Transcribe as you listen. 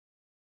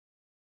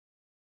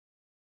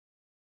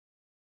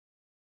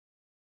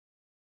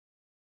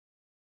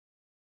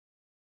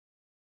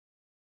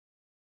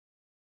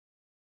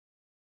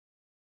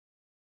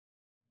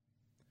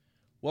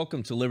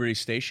Welcome to Liberty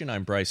Station.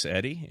 I'm Bryce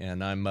Eddy,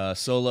 and I'm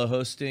solo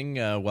hosting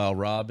while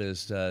Rob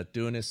is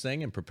doing his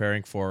thing and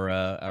preparing for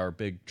our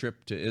big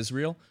trip to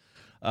Israel.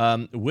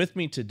 With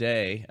me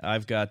today,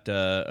 I've got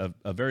a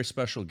very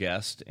special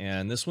guest,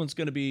 and this one's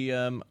going to be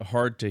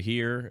hard to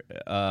hear,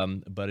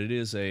 but it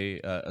is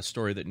a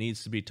story that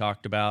needs to be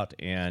talked about,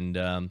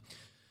 and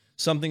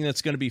something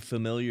that's going to be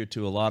familiar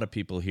to a lot of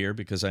people here,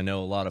 because I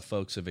know a lot of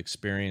folks have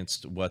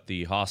experienced what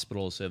the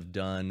hospitals have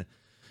done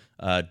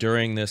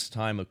during this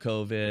time of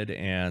COVID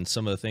and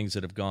some of the things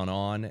that have gone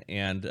on.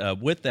 And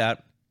with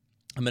that,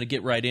 I'm going to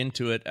get right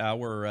into it.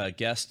 Our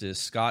guest is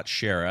Scott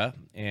Schara,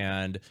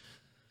 and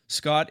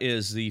Scott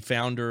is the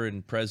founder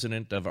and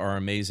president of Our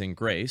Amazing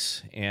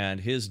Grace, and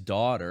his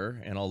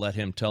daughter, and I'll let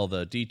him tell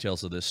the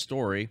details of this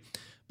story,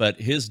 but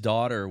his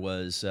daughter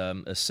was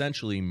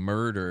essentially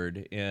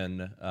murdered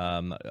in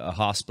a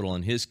hospital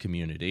in his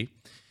community.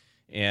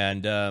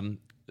 And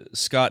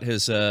Scott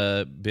has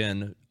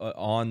been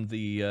on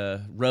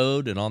the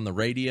road and on the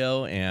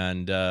radio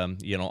and,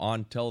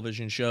 on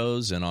television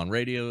shows and on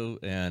radio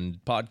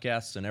and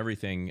podcasts and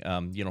everything,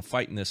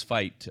 fighting this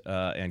fight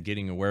and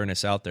getting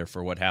awareness out there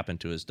for what happened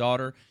to his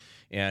daughter.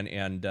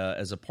 And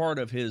as a part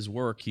of his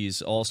work,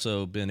 he's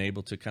also been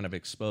able to kind of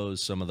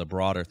expose some of the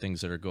broader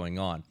things that are going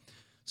on.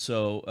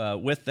 So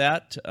with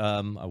that,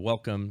 I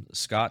welcome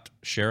Scott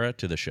Schara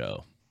to the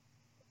show.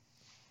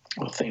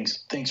 Well,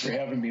 thanks for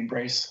having me,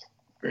 Bryce.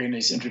 Very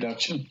nice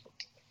introduction.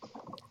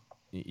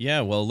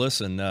 Yeah, well,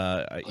 listen,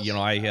 I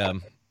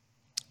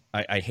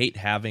hate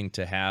having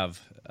to have,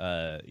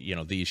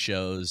 these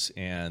shows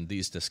and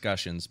these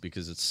discussions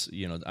because it's,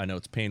 I know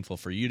it's painful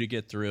for you to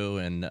get through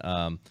and,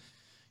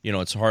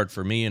 it's hard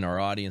for me and our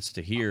audience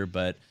to hear,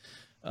 but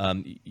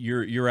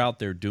you're out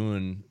there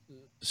doing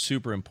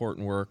super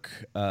important work.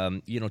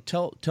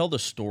 Tell the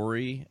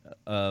story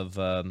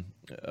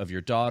of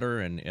your daughter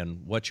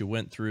and what you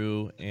went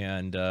through,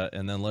 and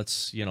then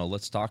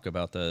let's talk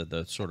about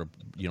the sort of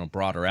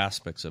broader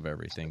aspects of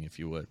everything, if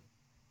you would.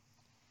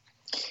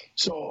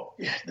 So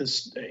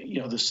this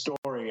the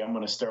story, I'm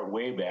going to start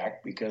way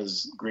back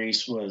because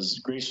Grace was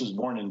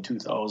born in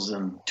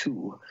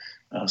 2002,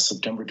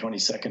 September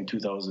 22nd,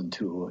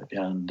 2002,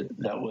 and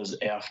that was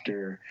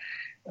after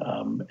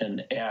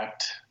an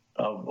act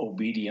of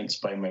obedience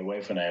by my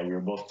wife and I. We were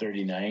both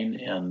 39,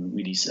 and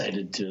we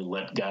decided to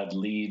let God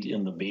lead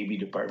in the baby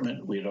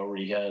department. We had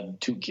already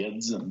had 2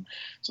 kids, and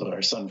so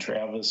our son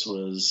Travis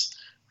was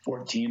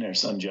 14, our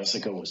son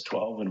Jessica was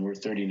 12, and we're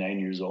 39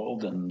 years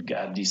old, and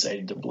God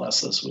decided to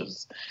bless us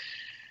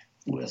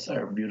with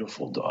our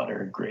beautiful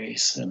daughter,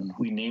 Grace, and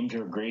we named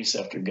her Grace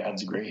after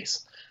God's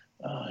grace.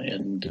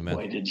 And Amen.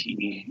 Boy, did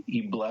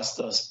he blessed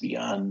us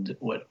beyond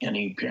what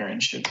any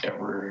parent should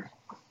ever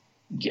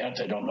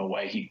get. I don't know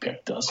why he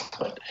picked us,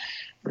 but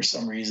for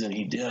some reason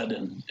he did.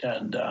 And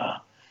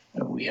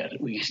we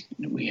had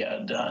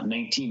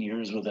 19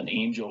 years with an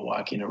angel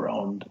walking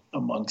around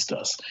amongst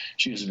us.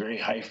 She was very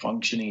high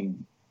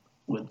functioning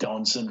with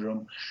Down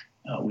syndrome.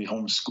 We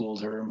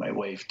homeschooled her. My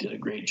wife did a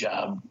great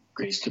job.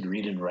 Grace could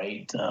read and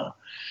write.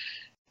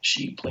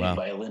 She played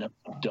violin at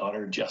my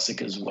daughter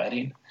Jessica's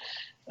wedding.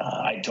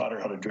 I taught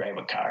her how to drive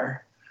a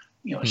car.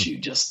 She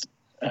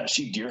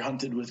deer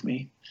hunted with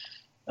me.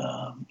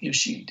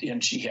 She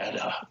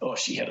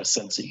had a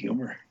sense of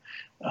humor.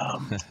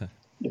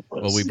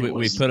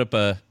 We put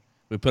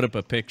up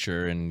a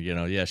picture, and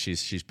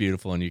she's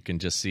beautiful, and you can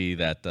just see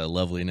that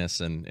loveliness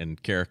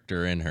and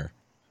character in her.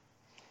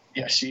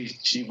 Yeah,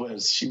 she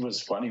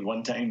was funny.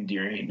 One time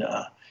during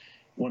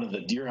one of the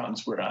deer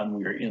hunts we're on,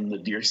 we were in the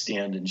deer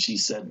stand, and she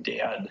said,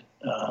 "Dad,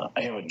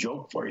 I have a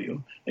joke for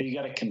you." Now you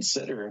got to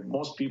consider,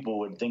 most people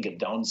would think a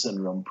Down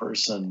syndrome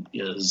person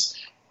is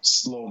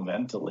slow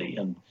mentally,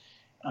 and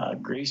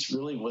Grace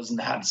really was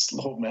not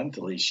slow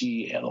mentally.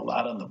 She had a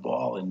lot on the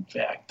ball. In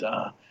fact,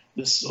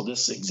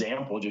 this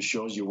example just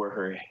shows you where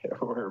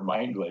her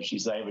mind was. She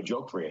said, "I have a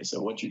joke for you." I said,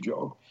 "What's your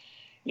joke?"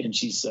 And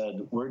she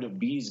said, "Where do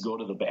bees go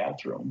to the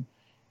bathroom?"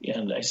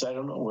 And I said, "I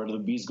don't know. Where do the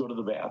bees go to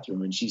the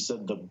bathroom?" And she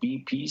said, "The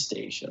BP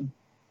station."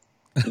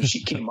 And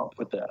she came up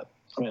with that.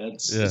 I mean,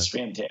 it's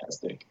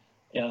fantastic.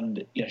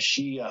 And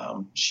she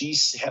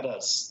had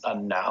a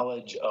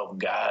knowledge of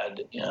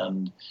God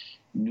and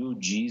knew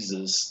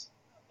Jesus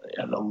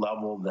at a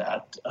level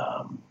that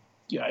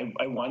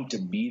I want to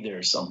be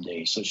there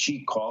someday. So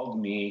she called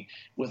me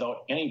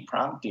without any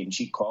prompting.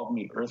 She called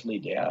me earthly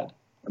dad.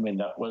 I mean,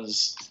 that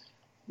was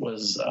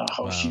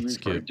how she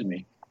referred to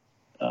me.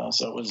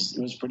 So it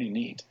was pretty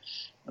neat.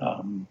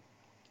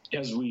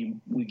 As we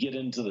get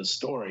into the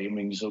story, I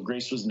mean, so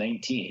Grace was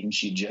 19.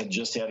 She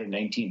just had her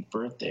 19th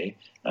birthday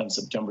on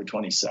September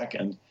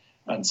 22nd.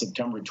 On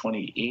September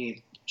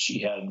 28th, she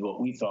had what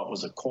we thought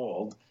was a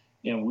cold.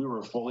 And we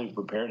were fully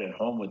prepared at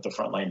home with the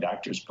frontline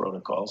doctor's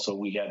protocol. So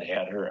we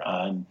had her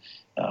on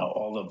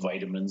all the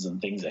vitamins and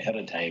things ahead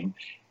of time.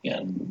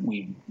 And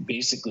we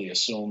basically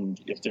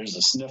assumed if there's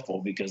a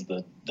sniffle, because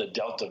the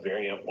Delta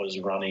variant was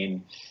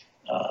running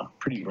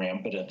pretty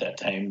rampant at that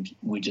time,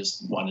 we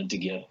just wanted to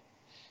get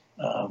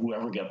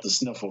whoever got the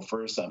sniffle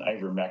first on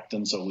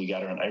ivermectin. So we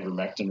got her on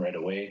ivermectin right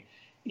away.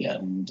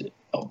 And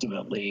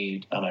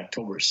ultimately, on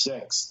October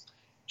 6th,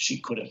 she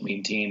couldn't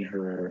maintain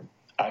her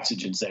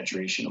oxygen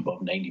saturation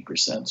above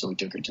 90%, so we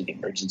took her to the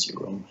emergency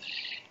room.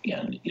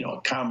 And,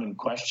 a common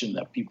question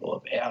that people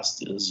have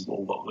asked is,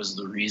 well, what was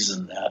the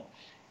reason that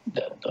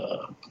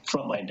the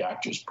frontline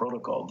doctor's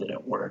protocol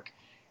didn't work?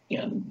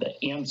 And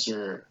the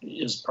answer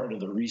is part of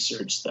the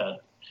research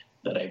that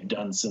I've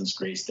done since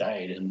Grace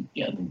died.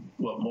 And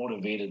what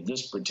motivated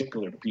this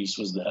particular piece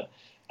was that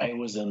I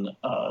was in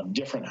a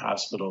different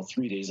hospital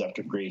 3 days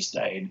after Grace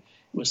died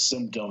with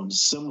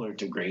symptoms similar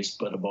to Grace,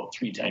 but about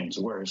 3 times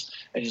worse.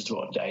 I just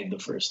about died the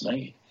first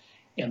night.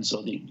 And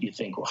so you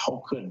think, well,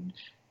 how could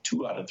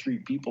 2 out of 3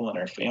 people in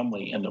our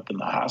family end up in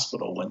the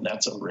hospital when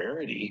that's a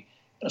rarity,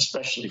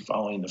 especially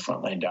following the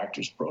frontline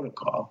doctor's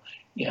protocol?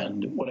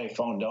 And what I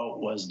found out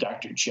was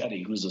Dr.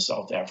 Chetty, who's a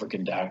South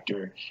African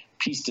doctor,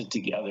 pieced it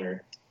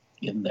together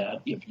in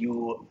that if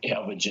you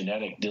have a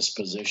genetic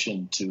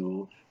disposition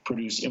to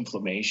produce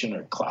inflammation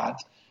or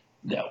clot,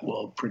 that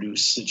will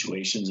produce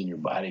situations in your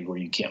body where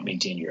you can't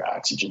maintain your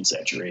oxygen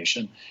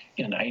saturation.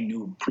 And I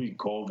knew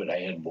pre-COVID I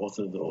had both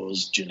of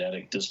those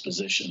genetic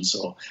dispositions.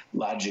 So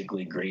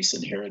logically, Grace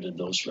inherited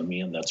those from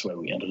me, and that's why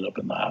we ended up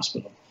in the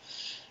hospital.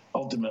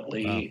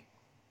 Ultimately,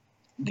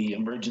 the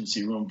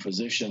emergency room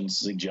physicians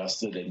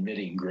suggested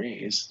admitting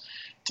Grace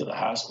to the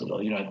hospital.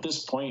 At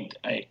this point,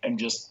 I'm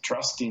just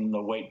trusting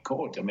the white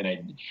coat. I mean,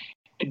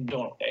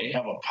 I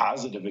have a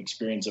positive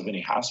experience of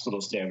any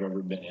hospital stay I've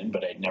ever been in,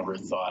 but I never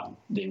thought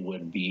they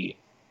would be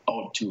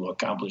out to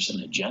accomplish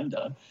an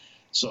agenda.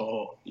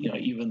 So,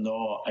 even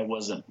though I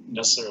wasn't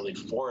necessarily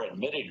for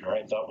admitting her,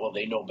 I thought, well,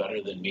 they know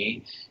better than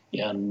me.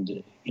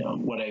 And,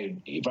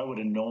 if I would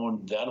have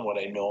known then what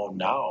I know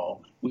now,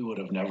 we would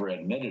have never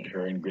admitted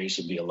her and Grace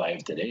would be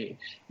alive today,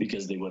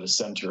 because they would have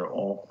sent her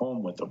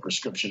home with a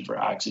prescription for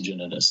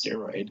oxygen and a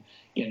steroid,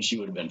 and she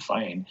would have been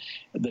fine.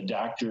 The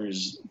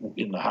doctors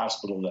in the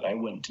hospital that I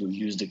went to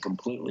used a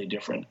completely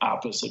different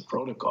opposite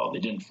protocol. They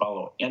didn't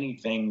follow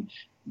anything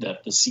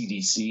that the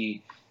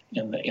CDC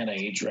and the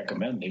NIH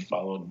recommend. They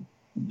followed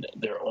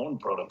their own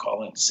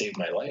protocol and saved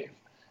my life.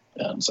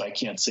 So I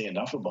can't say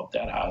enough about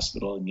that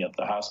hospital. And yet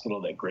the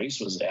hospital that Grace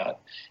was at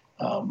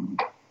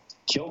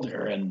killed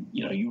her. And,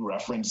 you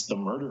referenced the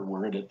murder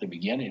word at the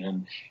beginning.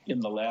 And in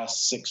the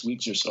last 6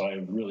 weeks or so,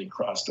 I've really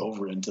crossed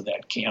over into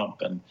that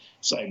camp. And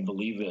so I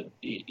believe I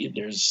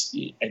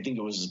think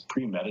it was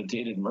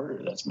premeditated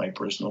murder. That's my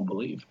personal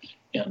belief.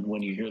 And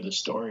when you hear the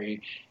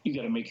story, you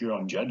got to make your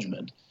own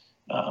judgment.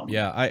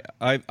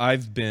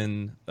 I've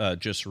been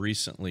just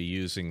recently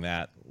using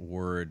that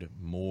word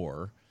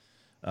more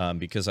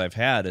because I've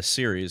had a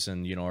series,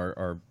 and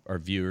our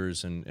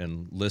viewers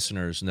and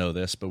listeners know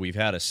this, but we've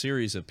had a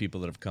series of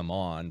people that have come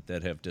on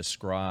that have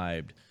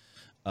described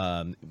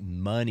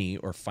money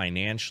or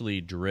financially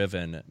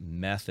driven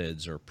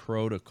methods or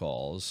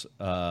protocols,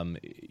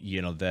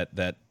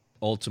 that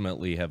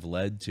ultimately have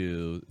led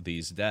to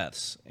these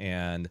deaths.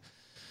 And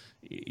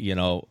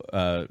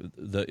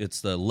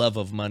it's the love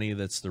of money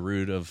that's the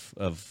root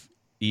of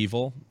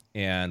evil.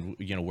 And,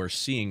 we're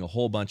seeing a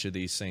whole bunch of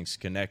these things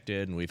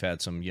connected. And we've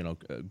had some,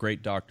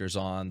 great doctors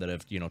on that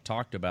have,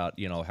 talked about,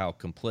 how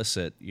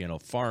complicit,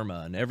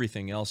 pharma and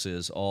everything else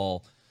is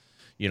all,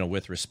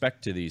 with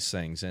respect to these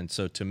things. And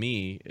so to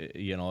me,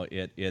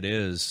 it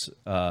is,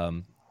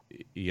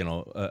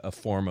 a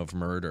form of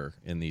murder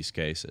in these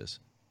cases.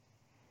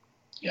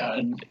 Yeah,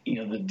 and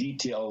the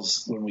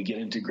details when we get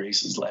into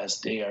Grace's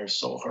last day are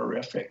so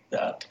horrific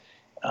that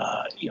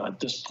at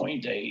this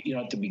point,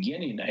 at the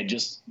beginning, I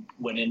just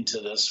went into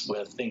this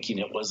with thinking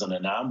it was an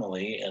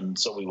anomaly, and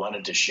so we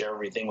wanted to share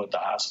everything with the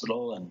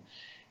hospital, and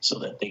so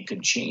that they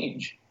could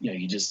change.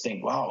 You just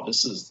think, wow,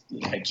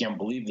 I can't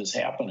believe this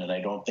happened, and I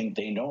don't think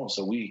they know.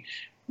 So we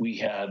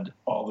had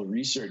all the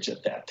research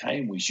at that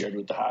time we shared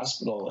with the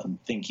hospital,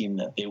 and thinking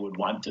that they would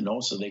want to know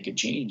so they could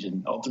change.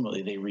 And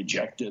ultimately they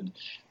rejected.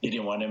 They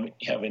didn't want to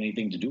have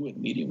anything to do with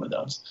meeting with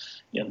us.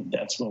 And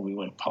that's when we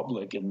went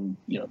public. And,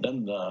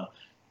 then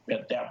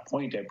at that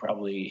point, I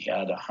probably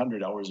had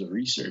 100 hours of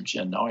research,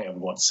 and now I have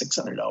about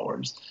 600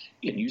 hours.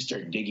 And you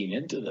start digging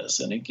into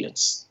this, and it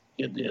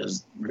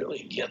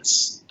really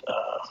gets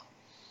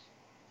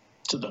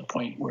to the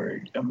point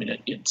where,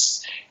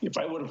 it's, if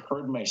I would have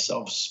heard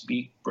myself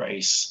speak,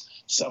 Bryce,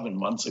 7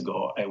 months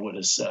ago, I would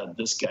have said,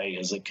 this guy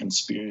is a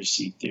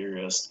conspiracy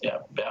theorist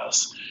at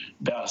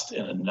best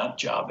and a nut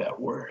job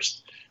at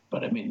worst.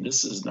 But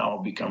this has now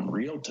become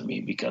real to me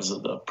because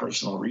of the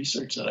personal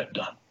research that I've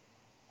done.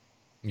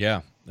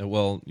 Yeah.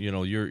 Well,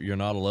 you're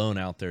not alone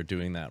out there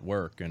doing that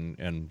work, and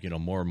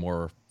more and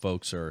more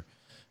folks are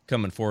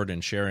coming forward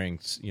and sharing,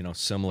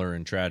 similar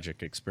and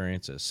tragic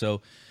experiences.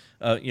 So,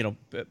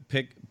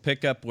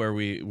 pick up where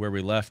we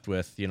left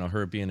with,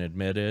 her being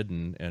admitted,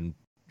 and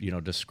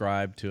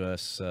describe to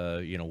us,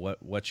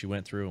 what you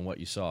went through and what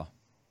you saw.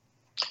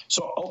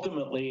 So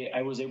ultimately,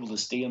 I was able to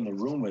stay in the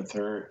room with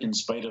her in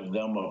spite of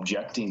them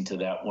objecting to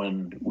that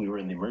when we were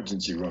in the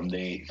emergency room.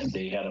 They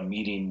had a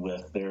meeting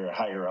with their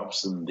higher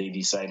ups, and they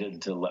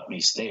decided to let me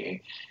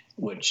stay.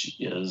 which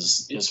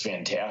is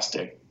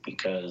fantastic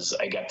because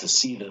I got to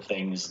see the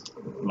things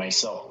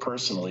myself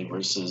personally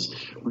versus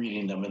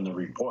reading them in the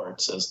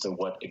reports as to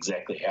what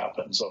exactly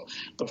happened. So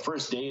the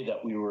first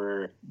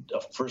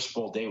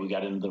full day, we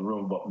got into the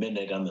room about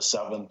midnight on the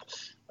 7th.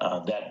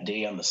 That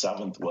day on the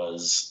 7th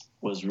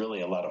was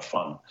really a lot of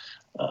fun.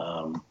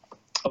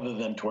 Other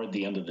than toward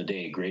the end of the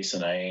day, Grace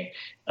and I,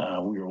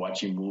 we were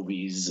watching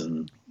movies,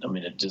 and I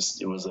mean,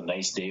 it was a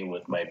nice day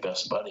with my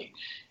best buddy.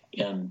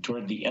 And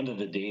toward the end of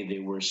the day, they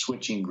were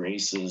switching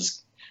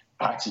Grace's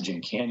oxygen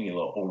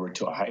cannula over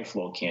to a high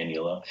flow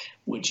cannula,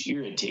 which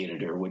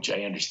irritated her, which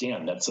I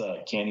understand. That's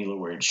a cannula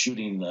where it's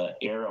shooting the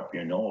air up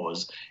your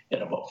nose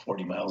at about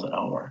 40 miles an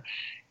hour.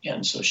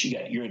 And so she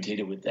got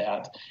irritated with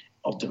that.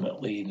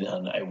 Ultimately,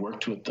 then I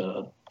worked with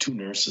the 2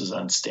 nurses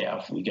on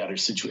staff. We got her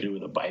situated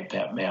with a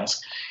BiPAP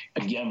mask.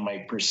 Again,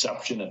 my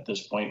perception at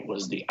this point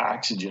was the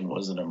oxygen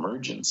was an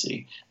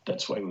emergency.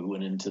 That's why we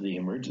went into the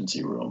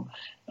emergency room.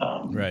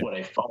 Right. What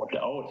I found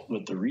out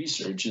with the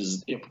research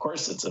is, of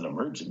course, it's an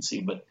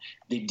emergency, but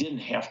they didn't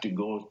have to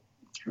go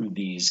through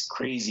these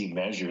crazy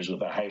measures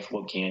with a high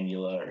flow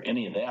cannula or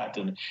any of that.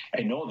 And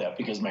I know that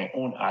because my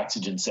own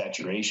oxygen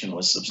saturation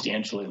was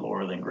substantially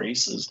lower than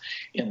Grace's,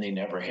 and they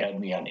never had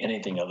me on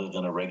anything other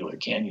than a regular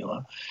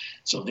cannula.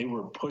 So they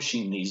were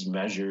pushing these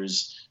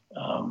measures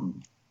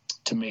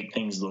to make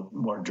things look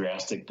more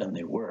drastic than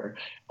they were.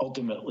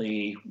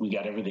 Ultimately, we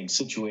got everything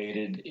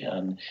situated,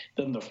 and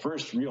then the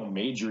first real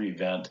major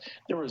event,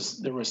 there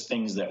was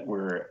things that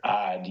were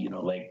odd,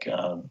 like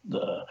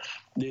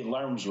the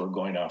alarms were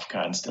going off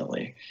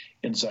constantly,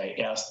 and so I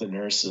asked the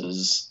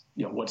nurses,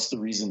 what's the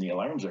reason the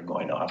alarms are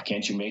going off?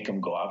 Can't you make them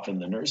go off in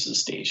the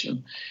nurses'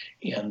 station?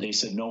 And they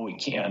said, no, we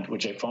can't,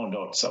 which I found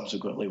out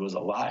subsequently was a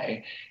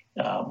lie.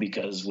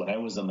 Because when I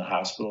was in the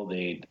hospital,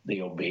 they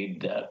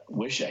obeyed that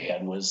wish I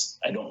had was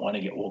I don't want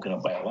to get woken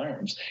up by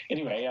alarms.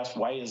 Anyway, I asked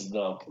why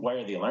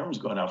are the alarms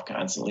going off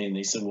constantly, and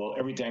they said, well,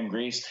 every time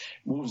Grace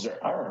moves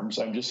her arms,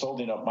 I'm just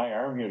holding up my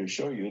arm here to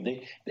show you.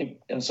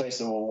 And so I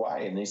said, well, why?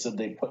 And they said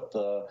they put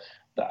the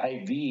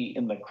IV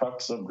in the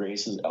crux of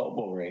Grace's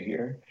elbow right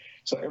here.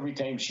 So every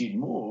time she'd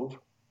move,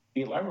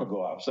 the alarm would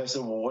go off. So I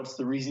said, well, what's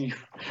the reason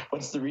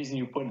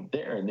you put it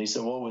there? And they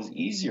said, well, it was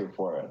easier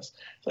for us.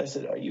 So I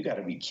said, oh, you got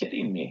to be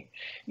kidding me.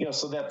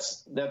 So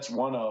that's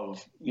one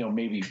of,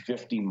 maybe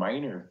 50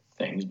 minor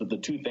things, but the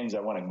 2 things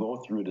I want to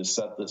go through to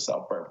set this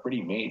up are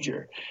pretty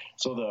major.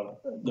 So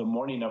the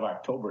morning of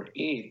October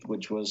 8th,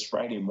 which was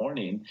Friday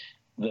morning,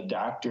 the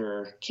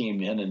doctor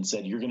came in and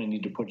said, you're going to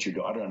need to put your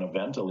daughter on a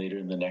ventilator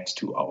in the next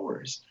 2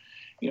 hours.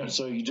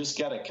 So you just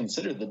got to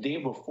consider the day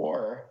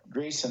before,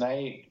 Grace and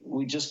I,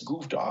 we just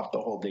goofed off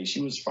the whole day. She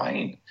was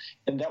fine.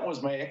 And that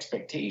was my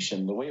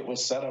expectation. The way it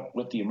was set up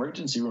with the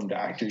emergency room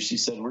doctor, she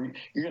said,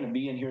 you're going to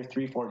be in here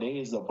 3-4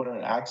 days. They'll put her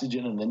on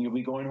oxygen and then you'll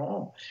be going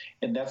home.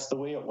 And that's the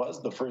way it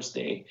was the first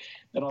day.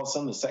 Then all of a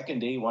sudden, the second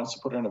day, he wants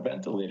to put her on a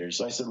ventilator.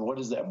 So I said, what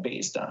is that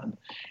based on?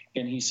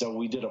 And he said,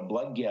 we did a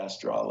blood gas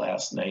draw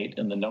last night,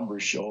 and the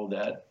numbers show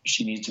that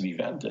she needs to be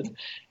vented.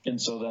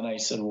 And so then I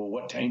said, well,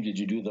 what time did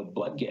you do the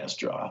blood gas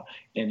draw?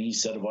 And he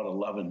said about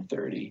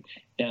 11:30.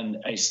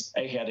 And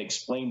I had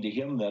explained to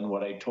him then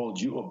what I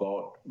told you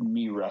about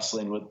me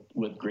wrestling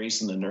with Grace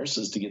and the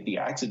nurses to get the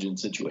oxygen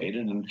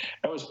situated. And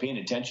I was paying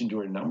attention to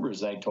her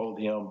numbers. I told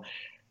him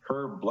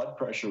her blood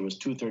pressure was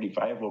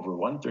 235 over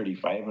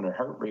 135, and her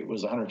heart rate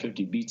was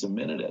 150 beats a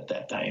minute at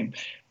that time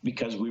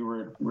because we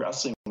were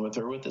wrestling with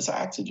her with this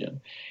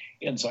oxygen.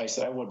 And so I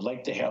said, I would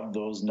like to have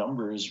those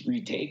numbers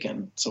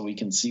retaken so we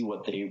can see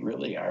what they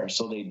really are.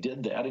 So they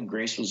did that, and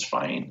Grace was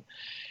fine.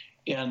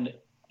 And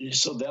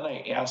so then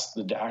I asked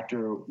the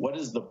doctor, what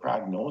is the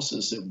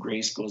prognosis if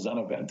Grace goes on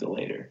a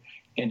ventilator?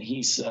 And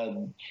he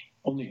said,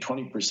 only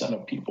 20%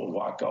 of people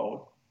walk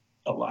out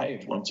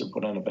alive once they're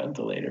put on a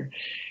ventilator.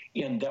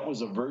 And that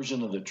was a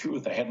version of the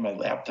truth. I had my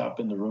laptop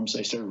in the room, so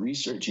I started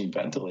researching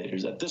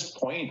ventilators. At this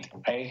point,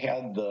 I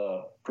had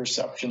the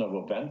perception of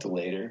a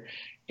ventilator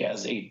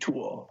as a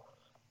tool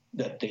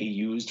that they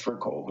used for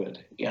COVID.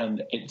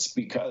 And it's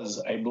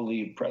because I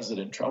believe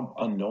President Trump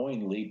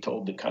unknowingly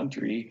told the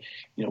country,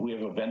 we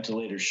have a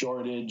ventilator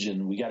shortage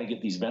and we got to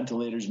get these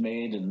ventilators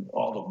made and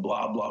all the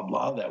blah, blah,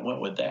 blah that went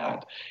with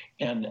that.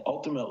 And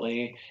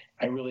ultimately,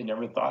 I really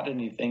never thought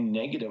anything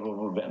negative of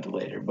a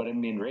ventilator. But I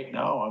mean, right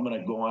now, I'm going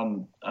to go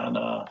on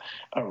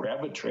a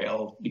rabbit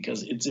trail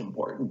because it's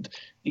important.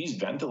 These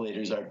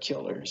ventilators are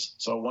killers.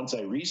 So once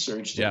I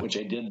researched it, which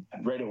I did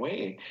right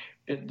away,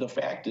 the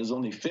fact is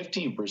only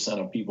 15%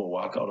 of people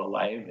walk out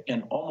alive,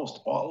 and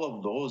almost all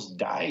of those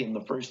die in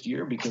the first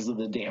year because of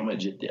the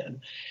damage it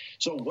did.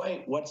 So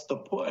what's the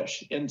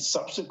push? And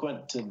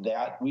subsequent to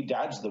that, we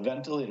dodged the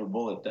ventilator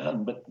bullet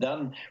then, but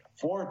then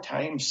 4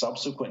 times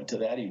subsequent to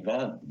that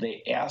event,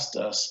 they asked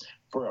us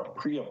for a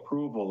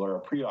pre-approval or a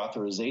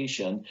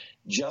pre-authorization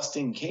just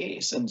in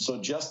case. And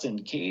so just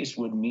in case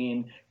would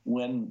mean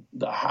when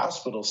the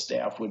hospital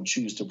staff would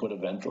choose to put a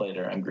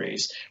ventilator on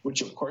Grace,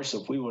 which of course,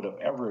 if we would have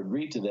ever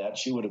agreed to that,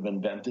 she would have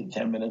been vented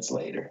 10 minutes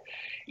later.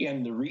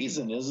 And the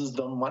reason is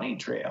the money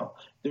trail.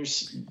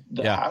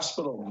 The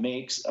hospital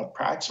makes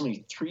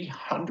approximately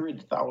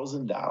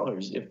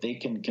 $300,000 if they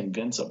can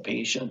convince a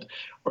patient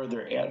or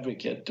their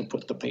advocate to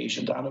put the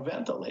patient on a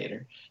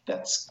ventilator.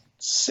 That's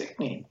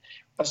sickening,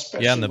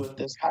 especially with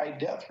this high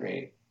death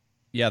rate.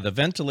 Yeah, the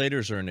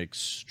ventilators are an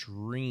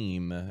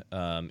extreme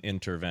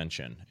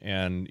intervention,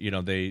 and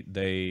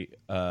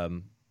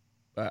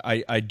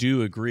I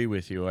do agree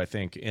with you. I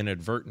think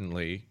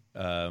inadvertently,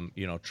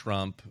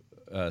 Trump,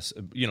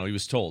 he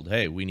was told,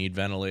 "Hey, we need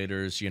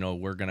ventilators.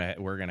 We're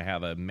gonna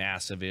have a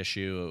massive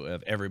issue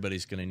of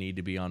everybody's gonna need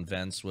to be on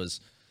vents." Was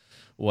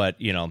what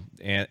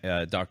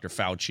Dr.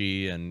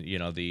 Fauci and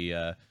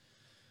the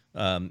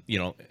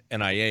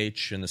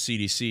NIH and the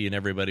CDC and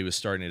everybody was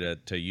starting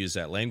to use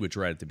that language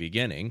right at the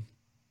beginning.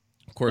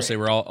 Of course, they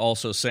were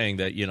also saying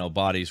that,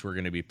 bodies were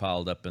going to be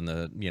piled up in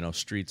the,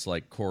 streets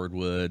like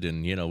cordwood,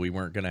 and, we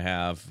weren't going to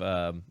have,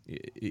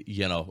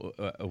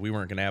 we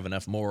weren't going to have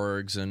enough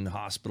morgues and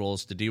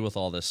hospitals to deal with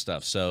all this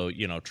stuff. So,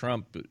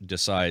 Trump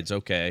decides,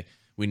 okay,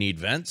 we need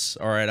vents.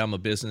 All right, I'm a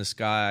business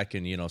guy. I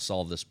can,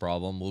 solve this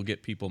problem. We'll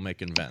get people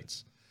making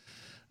vents.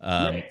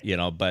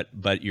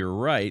 But you're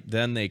right.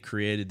 Then they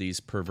created these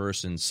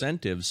perverse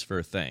incentives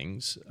for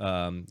things.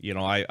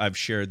 I've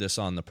shared this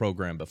on the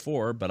program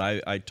before, but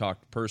I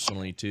talked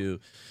personally to,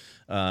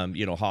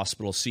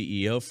 hospital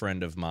CEO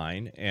friend of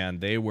mine, and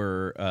they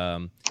were,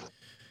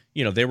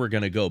 they were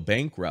going to go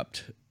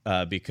bankrupt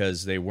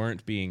because they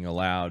weren't being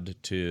allowed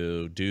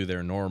to do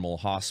their normal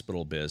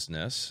hospital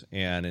business,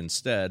 and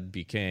instead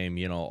became,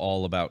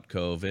 all about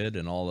COVID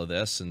and all of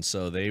this. And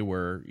so they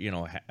were,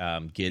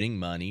 getting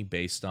money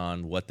based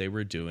on what they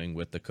were doing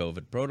with the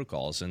COVID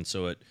protocols. And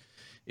so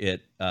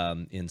it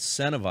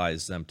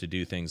incentivized them to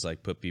do things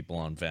like put people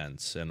on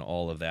vents and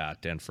all of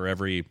that. And for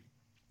every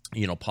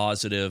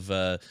positive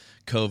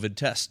COVID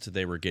test,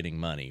 they were getting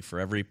money. For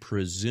every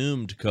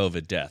presumed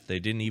COVID death, they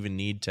didn't even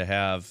need to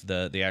have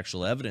the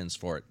actual evidence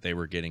for it. They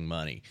were getting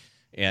money.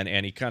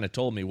 And he kind of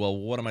told me, well,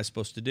 what am I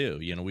supposed to do?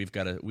 We've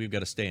got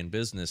to stay in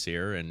business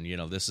here, and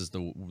this is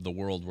the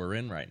world we're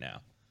in right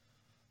now.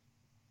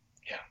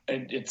 Yeah,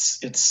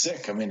 it's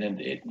sick. I mean,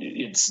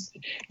 it's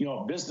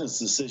a business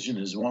decision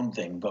is one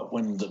thing, but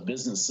when the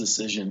business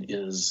decision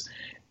is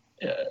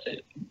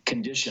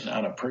condition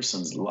on a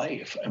person's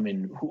life. I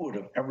mean, who would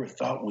have ever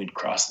thought we'd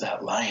cross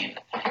that line?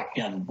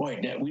 And boy,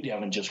 we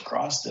haven't just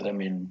crossed it. I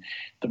mean,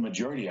 the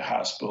majority of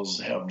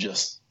hospitals have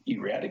just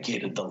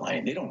eradicated the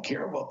line. They don't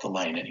care about the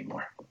line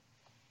anymore.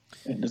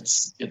 And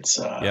it's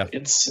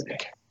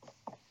sick.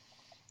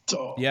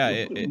 So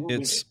yeah,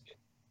 it's.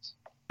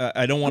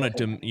 I don't want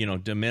to,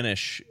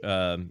 diminish,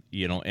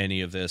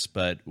 any of this,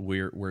 but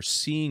we're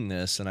seeing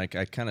this, and I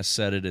kind of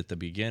said it at the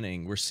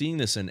beginning. We're seeing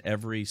this in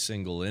every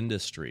single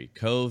industry.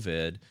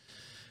 COVID,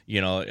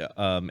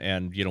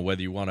 and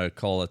whether you want to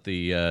call it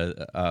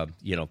the,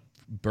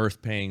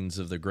 birth pains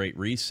of the Great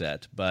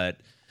Reset, but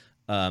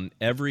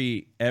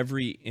every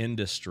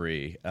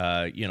industry,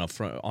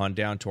 from on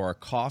down to our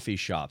coffee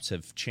shops,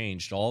 have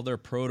changed all their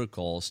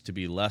protocols to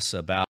be less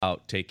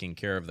about taking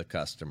care of the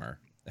customer.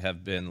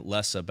 Have been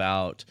less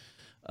about,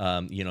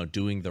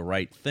 doing the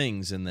right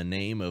things in the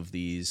name of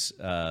these,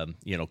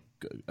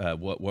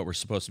 what were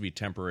supposed to be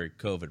temporary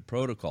COVID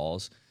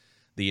protocols.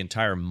 The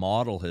entire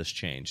model has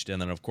changed. And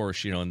then, of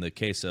course, in the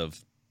case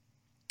of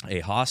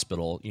a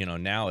hospital,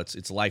 now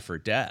it's life or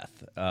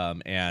death.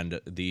 And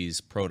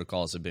these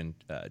protocols have been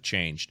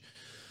changed.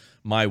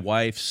 My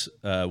wife's,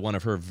 one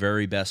of her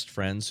very best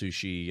friends, who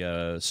she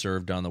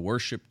served on the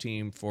worship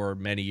team for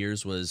many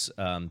years, was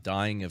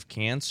dying of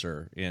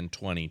cancer in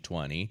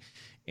 2020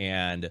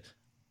 and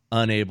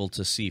unable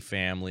to see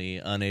family,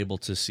 unable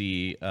to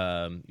see,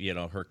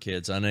 her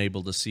kids,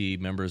 unable to see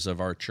members of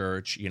our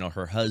church.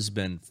 Her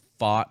husband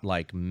fought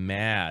like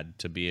mad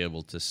to be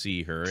able to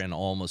see her and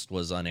almost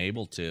was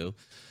unable to,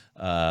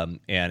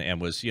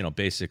 and was,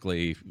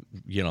 basically,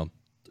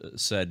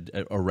 said,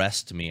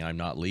 "Arrest me, I'm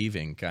not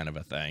leaving," kind of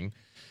a thing,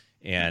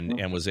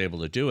 and was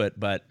able to do it.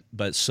 But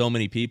so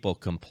many people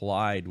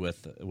complied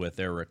with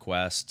their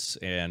requests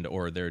and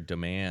or their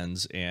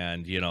demands,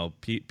 and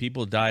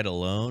people died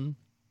alone.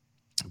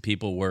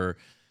 People were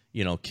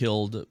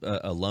killed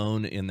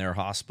alone in their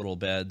hospital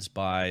beds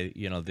by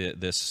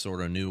this sort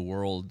of new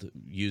world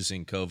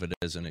using COVID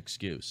as an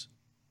excuse.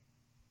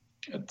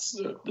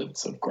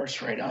 It's of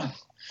course right on,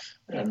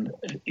 and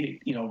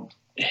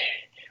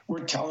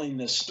we're telling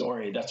this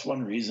story. That's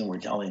one reason we're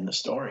telling the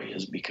story,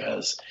 is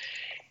because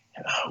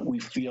we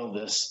feel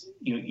this.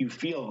 You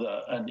feel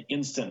an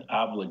instant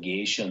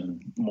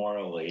obligation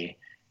morally,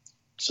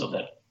 so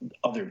that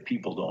other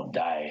people don't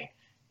die,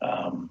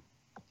 and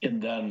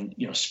then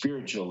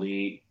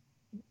spiritually,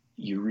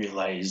 you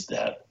realize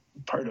that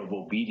part of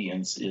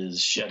obedience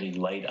is shedding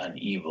light on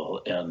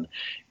evil. And,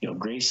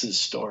 Grace's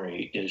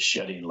story is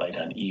shedding light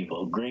on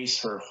evil.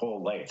 Grace, her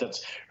whole life,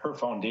 that's her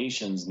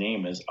foundation's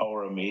name is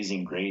Our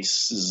Amazing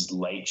Grace's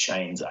Light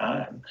Shines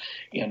On.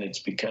 And it's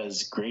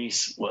because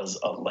Grace was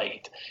a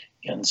light.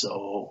 And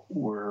so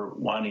we're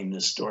wanting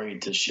this story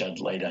to shed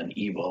light on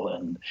evil.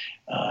 And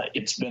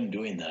it's been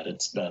doing that.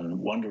 It's been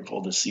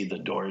wonderful to see the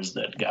doors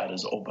that God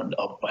has opened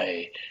up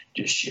by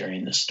just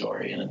sharing the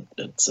story. And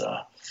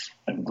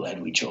I'm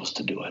glad we chose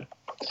to do it.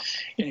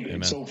 Anyway,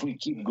 Amen. So if we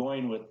keep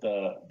going with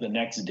the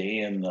next day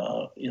in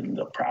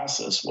the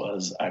process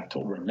was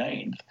October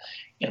 9th.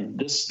 And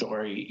this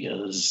story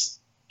is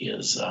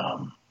this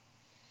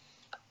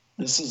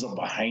is a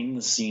behind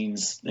the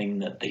scenes thing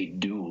that they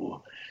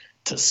do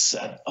to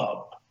set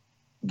up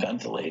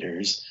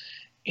ventilators.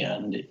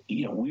 And,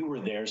 we were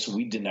there, so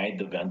we denied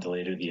the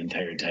ventilator the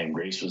entire time.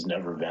 Grace was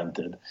never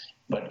vented.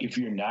 But if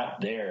you're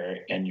not there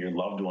and your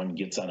loved one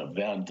gets on a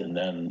vent and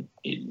then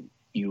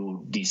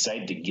you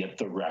decide to get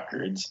the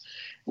records,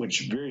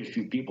 which very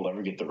few people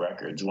ever get the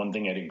records. One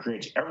thing I'd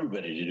encourage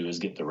everybody to do is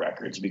get the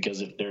records,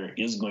 because if there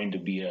is going to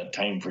be a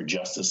time for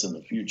justice in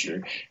the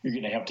future, you're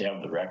going to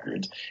have the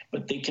records.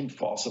 But they can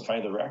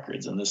falsify the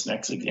records, and this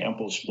next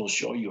example will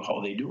show you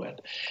how they do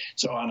it.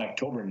 So on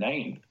October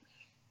 9th,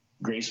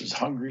 Grace was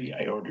hungry.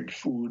 I ordered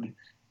food.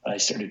 I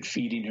started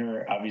feeding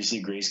her. Obviously,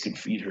 Grace could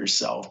feed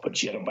herself, but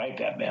she had a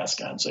BiPAP mask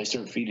on. So I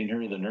started feeding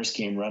her. The nurse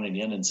came running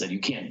in and said,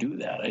 "You can't do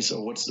that." I said,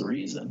 "What's the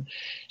reason?"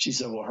 She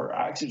said, "Well, her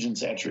oxygen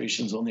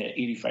saturation is only at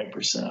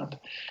 85%.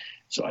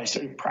 So I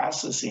started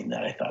processing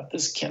that. I thought,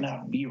 this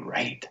cannot be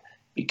right,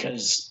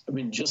 because,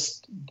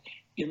 just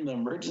in the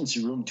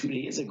emergency room 2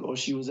 days ago,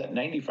 she was at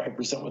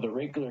 95% with a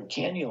regular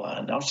cannula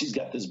on. Now she's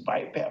got this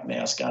BiPAP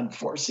mask on,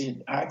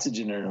 forcing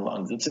oxygen in her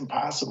lungs. It's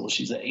impossible.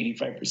 She's at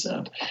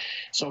 85%.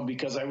 So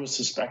because I was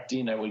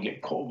suspecting I would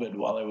get COVID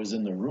while I was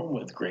in the room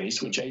with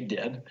Grace, which I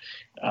did,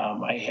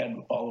 I had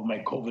all of my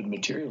COVID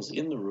materials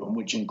in the room,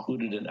 which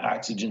included an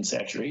oxygen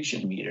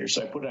saturation meter.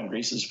 So I put it on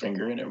Grace's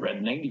finger and it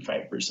read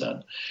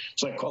 95%.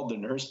 So I called the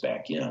nurse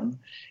back in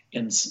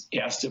and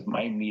asked if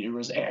my meter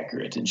was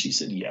accurate. And she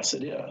said, yes,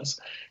 it is.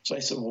 So I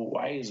said, well,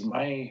 why is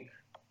my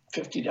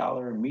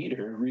 $50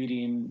 meter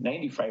reading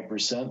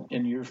 95%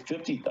 and your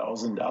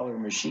 $50,000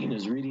 machine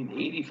is reading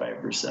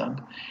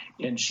 85%?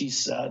 And she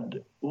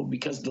said, well,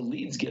 because the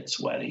leads get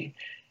sweaty.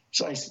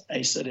 So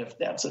I said, if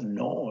that's a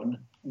known,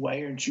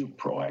 why aren't you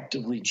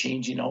proactively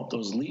changing out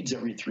those leads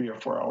every 3 or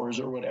 4 hours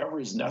or whatever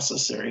is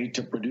necessary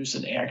to produce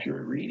an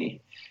accurate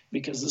reading?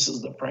 Because this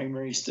is the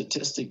primary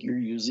statistic you're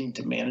using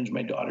to manage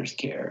my daughter's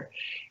care.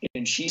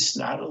 And she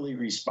snottily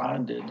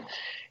responded,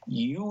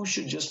 you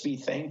should just be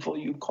thankful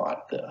you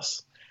caught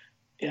this.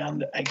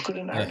 And I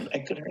couldn't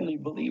hardly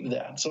believe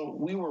that. So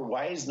we were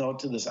wise now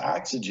to this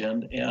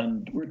oxygen,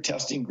 and we're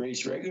testing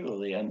Grace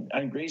regularly. And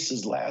on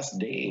Grace's last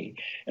day,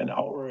 an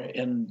hour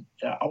and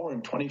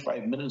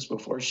 25 minutes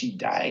before she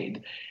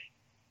died,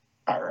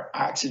 our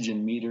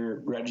oxygen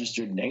meter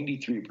registered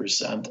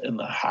 93%, and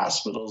the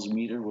hospital's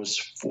meter was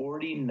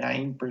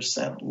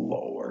 49%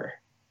 lower.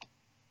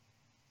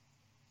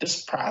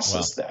 Just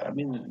process that.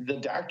 The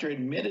doctor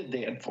admitted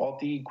they had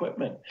faulty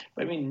equipment.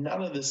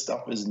 None of this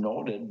stuff is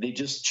noted. They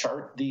just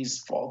chart these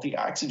faulty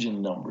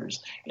oxygen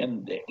numbers.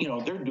 And,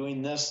 they're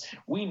doing this.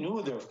 We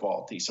knew they're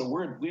faulty. So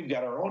we've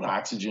got our own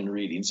oxygen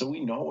reading. So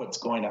we know what's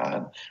going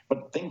on.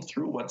 But think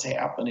through what's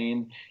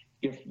happening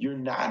if you're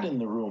not in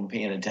the room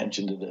paying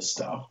attention to this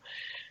stuff.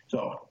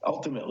 So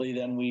ultimately,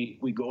 then we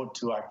go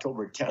to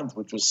October 10th,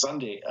 which was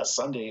Sunday,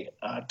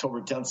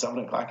 October 10th, 7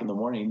 o'clock in the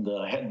morning.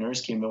 The head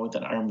nurse came in with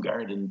an armed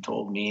guard and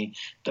told me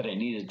that I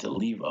needed to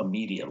leave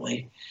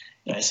immediately.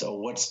 And I said, well,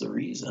 what's the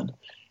reason?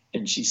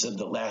 And she said,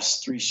 the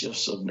last 3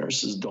 shifts of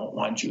nurses don't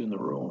want you in the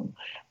room,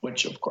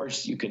 which, of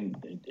course, you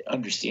can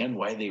understand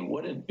why they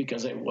wouldn't,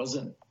 because I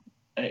wasn't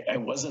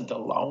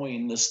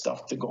allowing this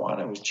stuff to go on.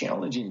 I was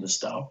challenging the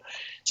stuff.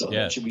 So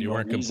that should be you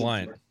weren't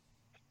compliant.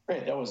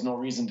 Right, that was no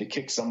reason to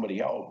kick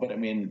somebody out, but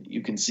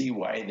you can see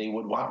why they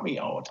would want me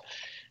out.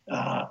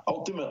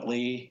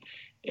 Ultimately,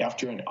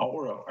 after an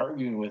hour of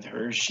arguing with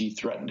her, she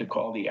threatened to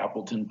call the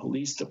Appleton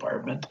Police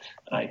Department.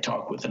 I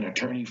talked with an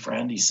attorney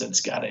friend. He said,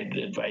 Scott, I'd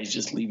advise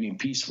just leaving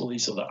peacefully.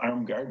 So the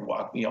armed guard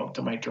walked me out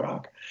to my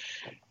truck.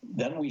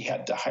 Then we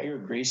had to hire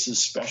Grace's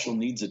special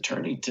needs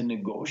attorney to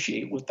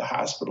negotiate with the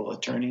hospital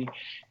attorney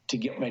to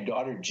get my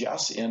daughter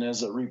Jess in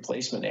as a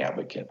replacement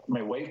advocate.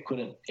 My wife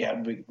couldn't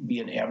be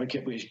an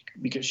advocate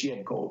because she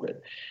had COVID.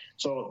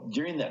 So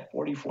during that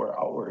 44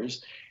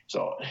 hours,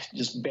 so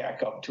just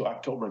back up to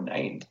October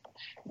 9th,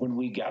 when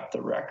we got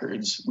the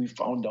records, we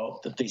found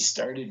out that they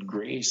started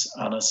Grace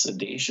on a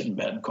sedation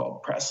med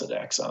called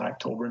Precedex on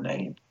October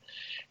 9th.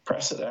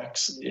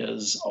 Precedex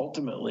is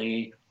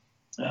ultimately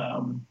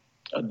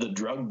the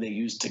drug they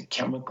used to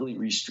chemically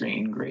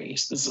restrain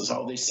Grace. This is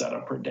how they set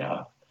up her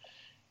death.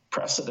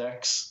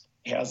 Precedex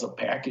has a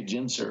package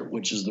insert,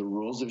 which is the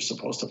rules they're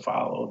supposed to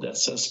follow, that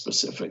says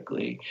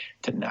specifically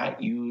to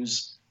not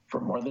use for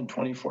more than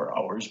 24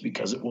 hours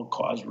because it will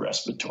cause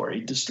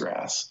respiratory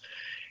distress.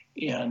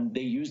 And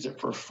they used it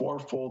for 4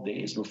 full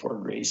days before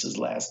Grace's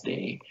last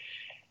day.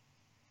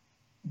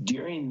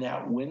 During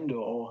that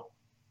window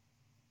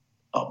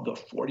of the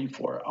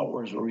 44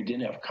 hours where we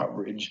didn't have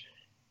coverage,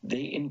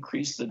 they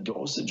increased the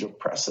dosage of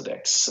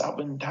Precedex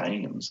 7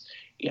 times.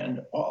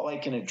 And all I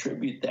can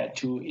attribute that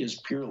to is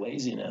pure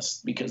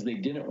laziness, because they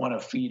didn't want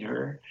to feed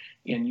her.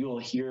 And you'll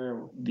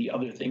hear the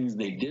other things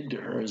they did to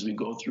her as we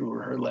go through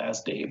her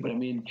last day. But I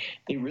mean,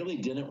 they really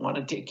didn't want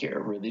to take care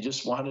of her. They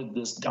just wanted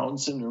this Down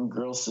syndrome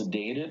girl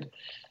sedated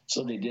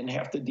so they didn't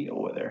have to deal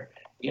with her.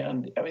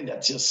 And I mean,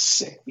 that's just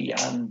sick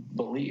beyond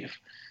belief.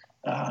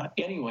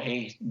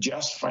 Anyway,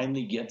 Jess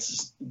finally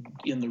gets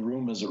in the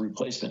room as a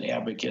replacement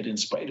advocate. In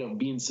spite of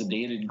being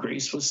sedated,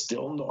 Grace was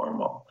still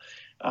normal.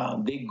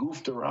 They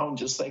goofed around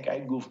just like I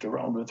goofed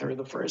around with her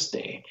the first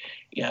day.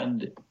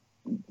 And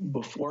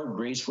before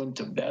Grace went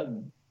to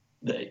bed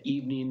the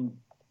evening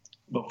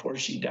before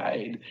she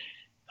died,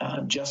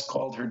 Jess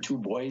called her 2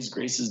 boys,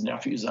 Grace's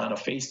nephews, on a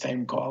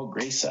FaceTime call.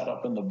 Grace sat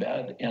up in the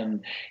bed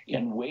and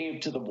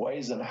waved to the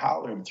boys and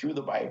hollered through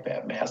the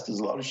BiPAP mask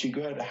as loud as she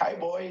could, "Hi,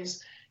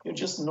 boys."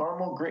 Just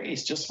normal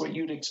Grace, just what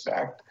you'd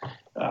expect.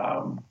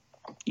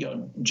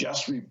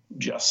 Jess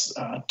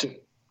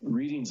took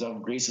readings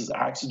of Grace's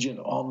oxygen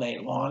all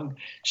night long.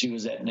 She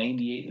was at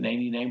 98,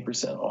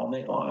 99% all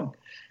night long.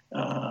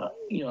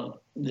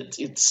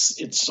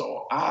 It's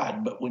so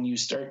odd, but when you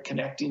start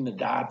connecting the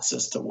dots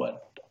as to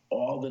what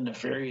all the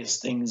nefarious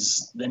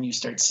things, then you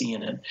start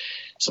seeing it.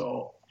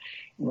 So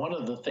one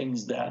of the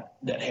things that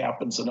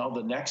happens, so now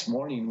the next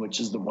morning, which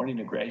is the morning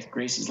of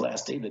Grace's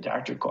last day, the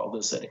doctor called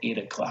us at 8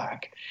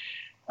 o'clock.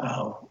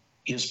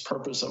 His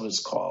purpose of his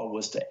call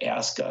was to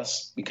ask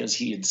us, because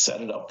he had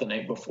set it up the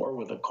night before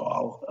with a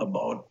call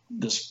about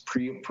this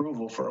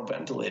pre-approval for a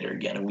ventilator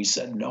again, and we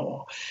said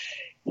no.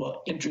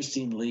 Well,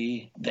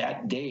 interestingly,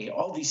 that day,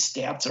 all these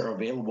stats are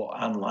available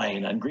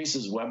online on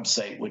Grace's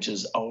website, which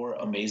is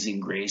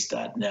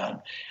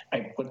ouramazinggrace.net. I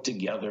put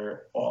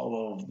together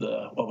all of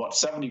about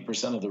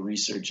 70% of the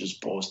research is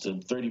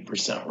posted.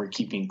 30% we're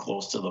keeping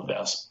close to the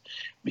vest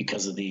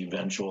because of the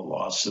eventual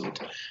lawsuit.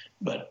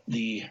 But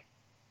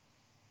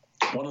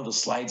one of the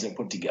slides I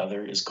put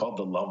together is called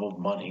The Love of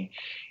Money.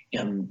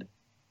 And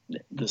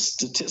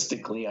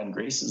statistically on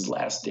Grace's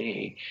last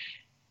day,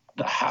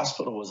 the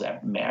hospital was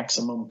at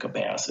maximum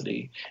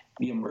capacity.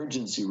 The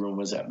emergency room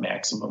was at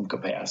maximum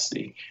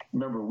capacity.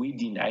 Remember, we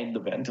denied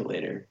the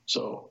ventilator.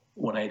 So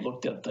when I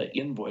looked at the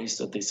invoice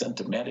that they sent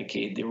to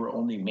Medicaid, they were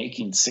only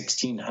making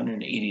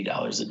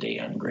 $1,680 a day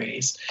on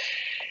Grace.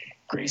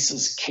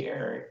 Grace's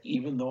care,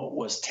 even though it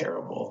was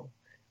terrible,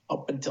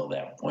 up until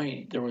that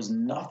point, there was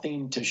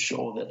nothing to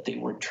show that they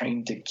were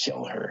trying to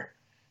kill her.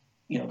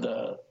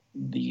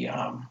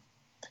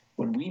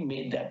 When we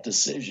made that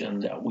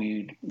decision that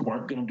we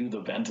weren't going to do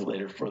the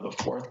ventilator for the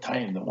 4th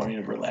time, the morning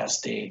of her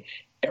last day,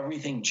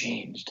 everything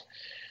changed.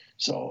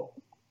 So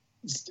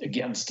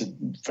again,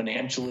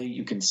 financially,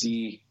 you can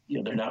see,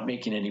 they're not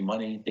making any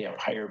money. They have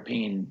higher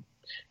paying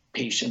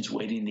patients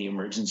waiting in the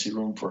emergency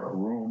room for a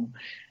room.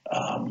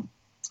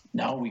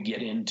 Now we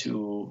get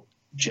into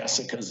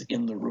Jessica's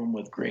in the room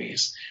with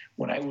Grace.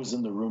 When I was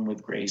in the room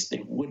with Grace,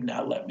 they would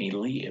not let me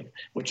leave,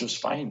 which was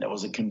fine. That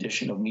was a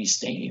condition of me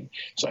staying.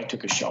 So I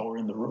took a shower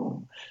in the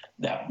room.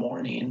 That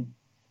morning,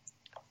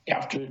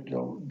 after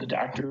the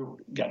doctor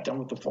got done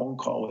with the phone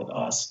call with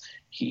us,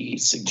 he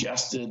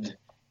suggested,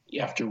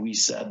 after we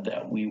said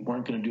that we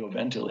weren't going to do a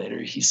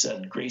ventilator, he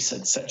said, "Grace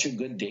had such a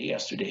good day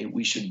yesterday,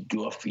 we should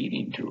do a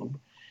feeding tube."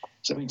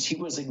 So, I mean, he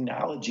was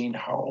acknowledging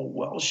how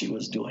well she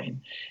was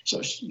doing.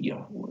 So,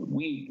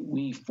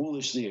 we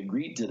foolishly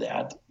agreed to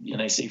that. And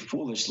I say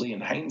foolishly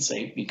in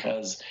hindsight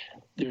because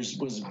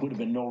would have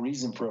been no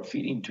reason for a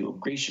feeding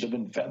tube. Grace should have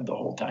been fed the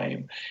whole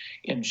time.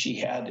 And she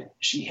had a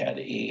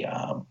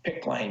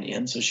PICC line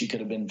in, so she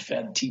could have been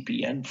fed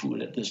TPN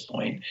food at this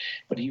point.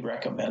 But he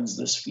recommends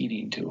this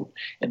feeding tube.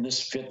 And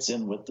this fits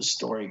in with the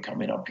story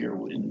coming up here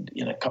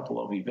in a couple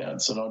of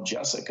events. So now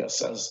Jessica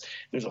says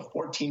there's a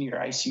 14-year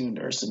ICU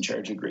nurse in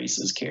charge of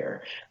Grace's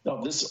care.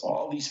 Now,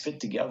 all these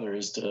fit together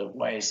as to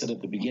why I said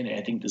at the beginning,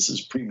 I think this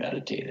is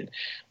premeditated.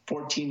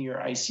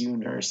 14-year ICU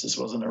nurse, this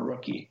wasn't a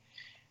rookie.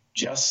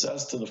 Jess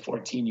says to the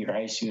 14-year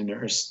ICU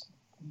nurse,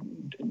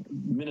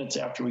 minutes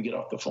after we get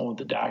off the phone with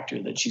the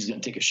doctor, that she's going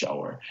to take a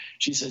shower.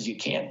 She says, "You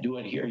can't do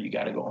it here. You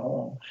got to go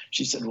home."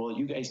 She said, "Well,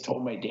 you guys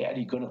told my dad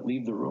he couldn't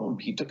leave the room.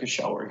 He took a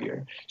shower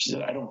here." She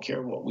said, "I don't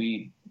care what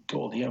we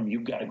told him.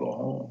 You've got to go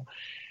home."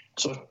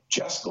 So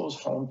Jess goes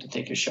home to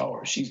take a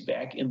shower. She's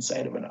back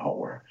inside of an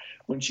hour.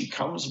 When she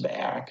comes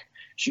back,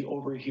 she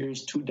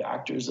overhears 2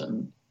 doctors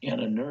and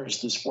a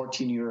nurse, this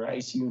 14-year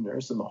ICU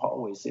nurse in the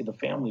hallway, say the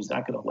family's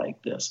not going to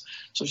like this.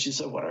 So she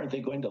said, "What aren't they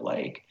going to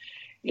like?"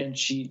 And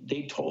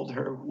they told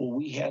her, "Well,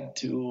 we had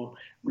to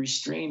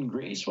restrain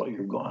Grace while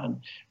you're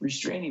gone."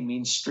 Restraining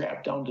means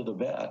strapped down to the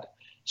bed.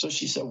 So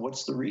she said,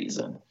 "What's the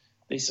reason?"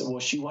 They said,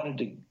 "Well, she wanted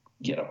to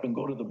get up and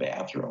go to the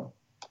bathroom."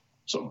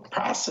 So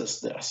process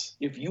this.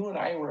 If you and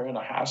I were in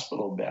a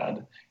hospital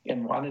bed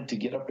and wanted to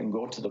get up and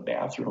go to the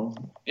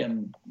bathroom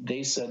and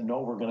they said,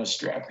 no, we're going to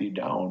strap you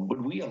down,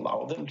 would we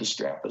allow them to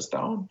strap us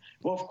down?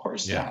 Well, of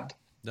course not.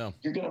 No.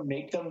 You're going to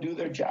make them do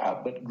their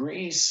job. But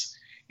Grace,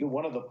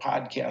 one of the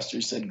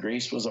podcasters said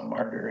Grace was a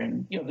martyr.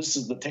 And, this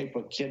is the type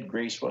of kid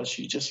Grace was.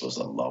 She just was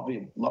a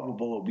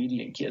lovable,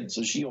 obedient kid.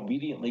 So she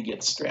obediently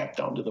gets strapped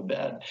down to the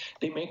bed.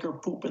 They make her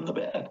poop in the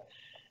bed.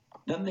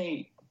 Then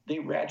they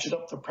ratchet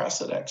up the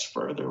Precedex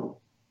further,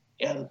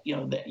 and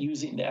that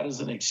using that as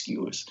an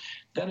excuse.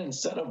 Then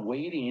instead of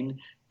waiting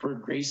for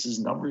Grace's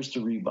numbers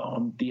to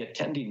rebound, the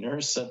attending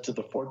nurse said to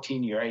the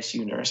 14-year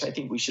ICU nurse, I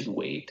think we should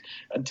wait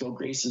until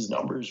Grace's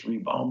numbers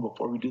rebound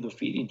before we do the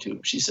feeding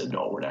tube. She said,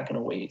 no, we're not going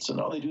to wait. So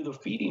now they do the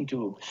feeding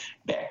tube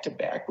back to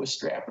back with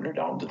strapping her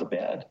down to the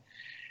bed.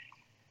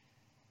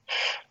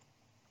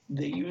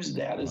 They use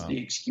that as the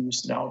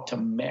excuse now to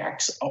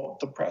max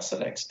out the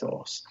Precedex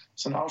dose.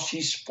 So now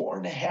she's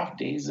 4.5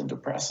 days into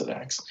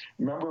Precedex.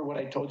 Remember what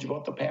I told you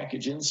about the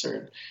package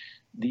insert?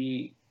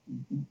 The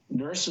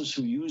nurses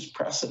who use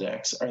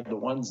Precedex are the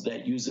ones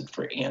that use it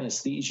for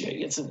anesthesia.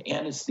 It's an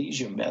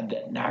anesthesia med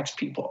that knocks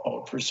people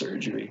out for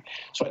surgery.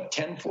 So at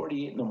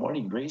 10:48 in the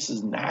morning, Grace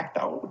is knocked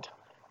out.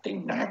 They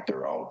knocked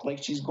her out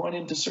like she's going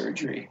into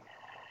surgery.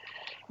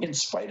 In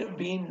spite of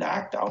being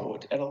knocked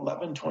out, at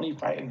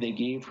 11:25, they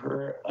gave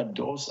her a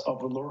dose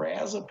of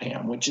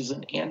lorazepam, which is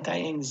an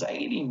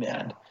anti-anxiety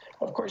med.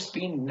 Of course,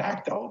 being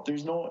knocked out,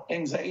 there's no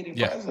anxiety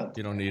present.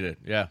 You don't need it.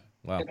 Yeah.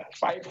 Wow. At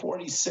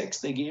 5:46,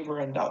 they gave her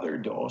another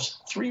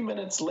dose. 3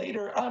 minutes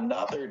later,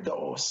 another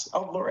dose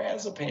of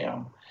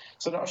lorazepam.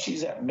 So now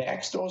she's at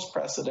max dose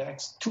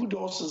Precedex, 2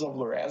 doses of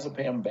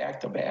lorazepam back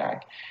to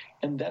back,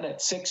 and then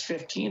at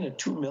 6:15, a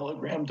 2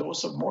 milligram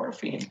dose of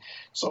morphine.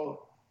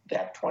 So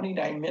that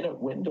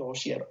 29-minute window,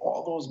 she had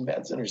all those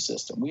meds in her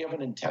system. We have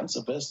an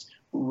intensivist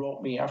who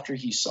wrote me after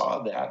he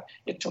saw that.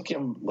 It took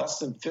him less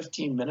than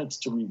 15 minutes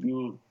to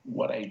review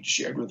what I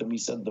shared with him. He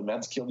said, the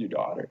meds killed your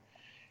daughter.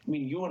 I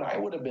mean, you and I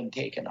would have been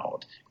taken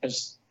out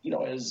as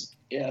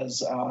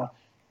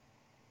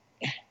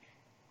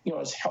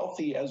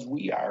healthy as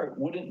we are. It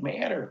wouldn't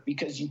matter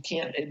because you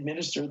can't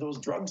administer those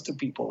drugs to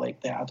people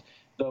like that.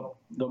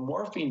 The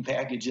morphine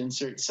package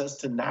insert says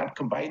to not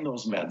combine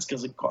those meds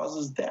because it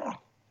causes death.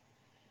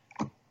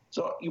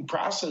 So you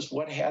process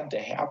what had to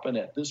happen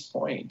at this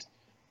point.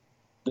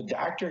 The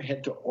doctor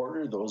had to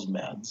order those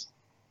meds.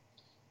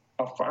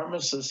 A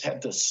pharmacist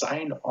had to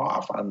sign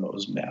off on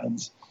those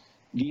meds.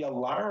 The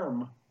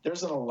alarm,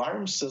 there's an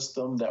alarm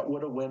system that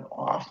would have went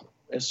off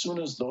as soon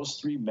as those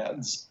 3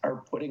 meds are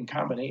put in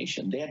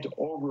combination. They had to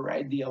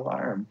override the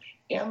alarm.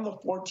 And the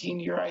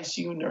 14-year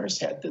ICU nurse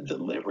had to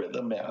deliver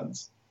the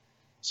meds.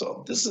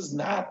 So this is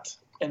not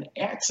an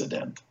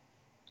accident.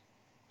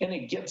 And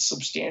it gets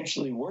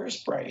substantially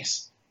worse,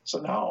 Bryce. So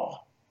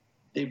now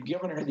they've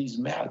given her these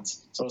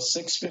meds. So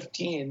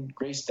 6:15,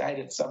 Grace died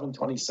at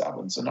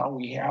 7:27. So now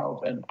we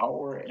have an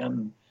hour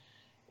and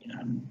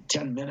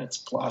 10 minutes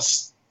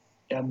plus,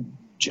 and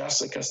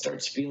Jessica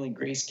starts feeling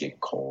Grace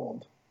get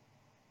cold.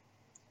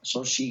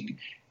 So she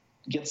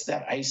gets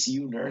that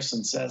ICU nurse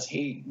and says,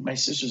 hey, my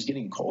sister's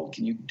getting cold.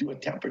 Can you do a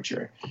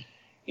temperature?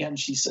 And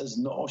she says,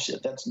 no,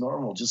 shit, that's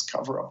normal. Just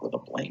cover up with a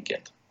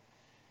blanket.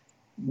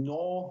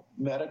 No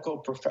medical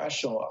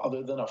professional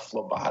other than a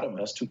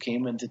phlebotomist who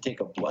came in to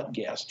take a blood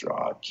gas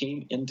draw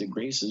came into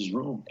Grace's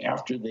room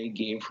after they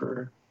gave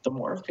her the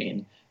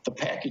morphine. The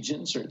package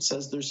insert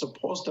says they're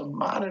supposed to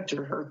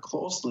monitor her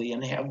closely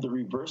and have the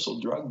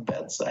reversal drug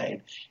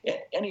bedside.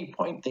 At any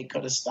point, they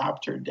could have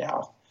stopped her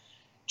death.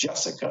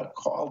 Jessica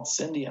called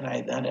Cindy and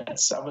I then at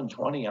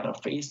 7:20 on a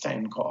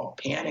FaceTime call,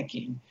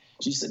 panicking.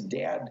 She said,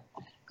 Dad,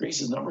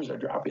 Grace's numbers are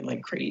dropping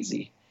like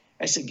crazy.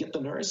 I said, get the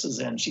nurses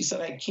in. She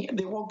said, I can't.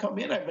 They won't come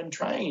in. I've been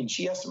trying.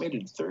 She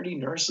estimated 30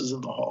 nurses in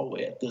the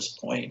hallway at this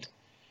point.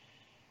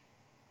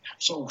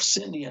 So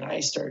Cindy and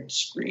I started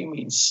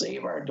screaming,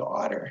 save our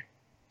daughter.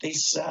 They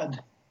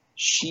said,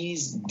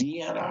 she's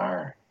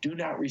DNR. Do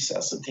not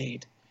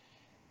resuscitate.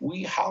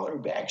 We holler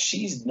back,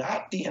 she's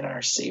not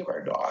DNR. Save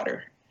our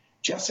daughter.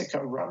 Jessica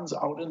runs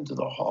out into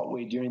the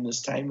hallway during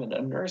this time, and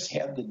a nurse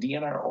had the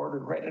DNR order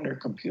right on her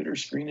computer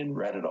screen and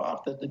read it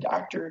off that the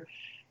doctor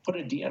put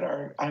a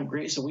DNR on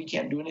Grace, and we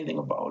can't do anything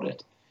about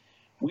it.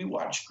 We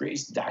watched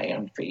Grace die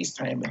on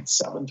FaceTime at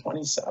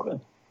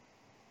 7:27.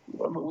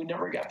 We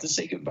never got to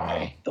say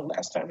goodbye. The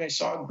last time I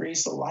saw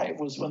Grace alive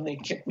was when they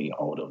kicked me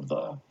out of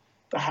the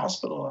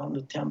hospital on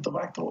the 10th of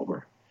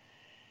October.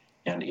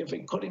 And if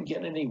it couldn't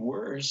get any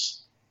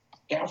worse,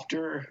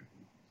 after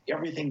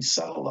everything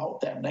settled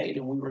out that night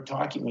and we were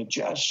talking with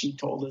Jess, she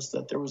told us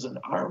that there was an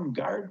armed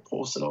guard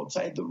posted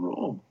outside the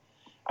room.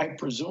 I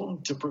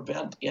presume to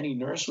prevent any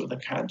nurse with a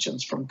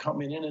conscience from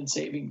coming in and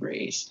saving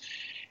Grace.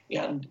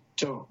 And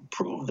to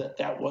prove that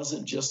that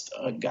wasn't just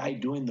a guy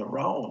doing the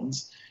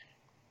rounds,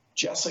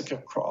 Jessica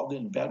crawled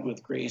in bed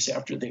with Grace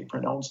after they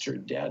pronounced her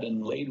dead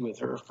and laid with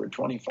her for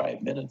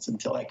 25 minutes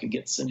until I could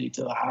get Cindy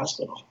to the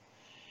hospital.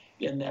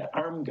 And that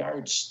armed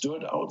guard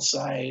stood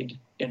outside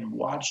and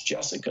watched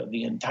Jessica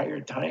the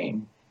entire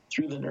time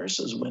through the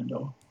nurse's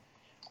window.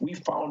 we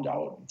found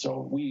out,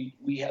 so we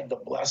had the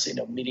blessing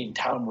of meeting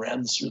Tom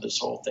Renz through this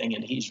whole thing,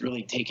 and he's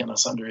really taken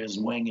us under his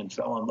wing and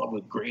fell in love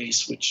with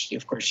Grace, which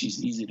of course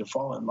she's easy to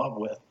fall in love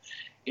with.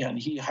 And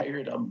he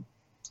hired a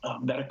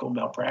medical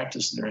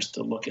malpractice nurse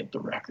to look at the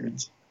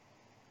records.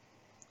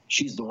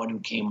 She's the one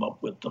who came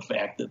up with the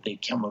fact that they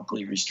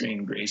chemically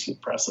restrained Grace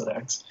with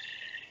Precedex.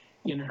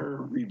 In her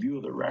review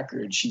of the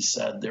record, she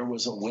said there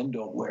was a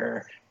window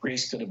where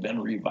Grace could have been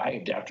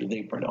revived after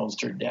they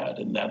pronounced her dead,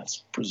 and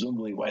that's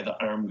presumably why the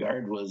armed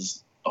guard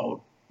was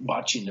out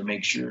watching to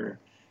make sure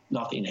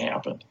nothing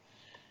happened.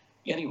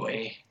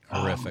 Anyway,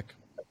 horrific.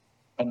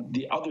 And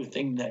the other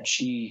thing that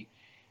she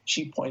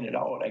pointed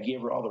out, I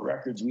gave her all the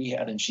records we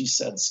had, and she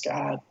said,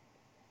 "Scott,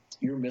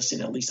 you're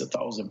missing at least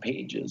 1,000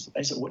 pages."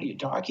 I said, "What are you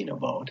talking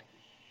about?"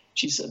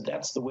 She said,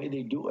 "That's the way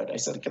they do it." I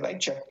said, "Because I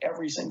checked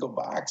every single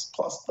box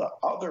plus the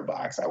other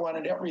box. I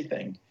wanted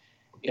everything."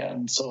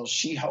 And so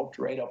she helped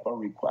write up a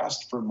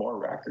request for more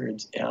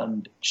records,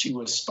 and she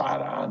was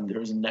spot on.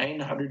 There's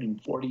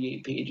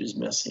 948 pages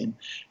missing.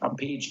 On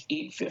page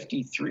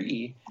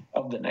 853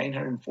 of the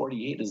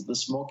 948 is the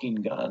smoking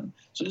gun.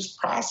 So just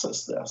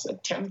process this.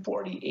 At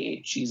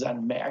 10:48, she's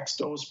on max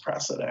dose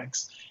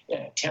Precedex.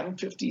 At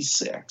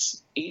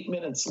 10:56, 8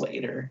 minutes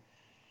later,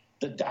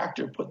 the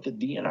doctor put the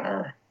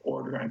DNR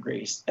order on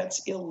Grace.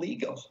 That's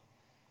illegal.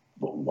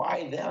 But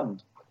why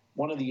then?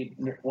 One of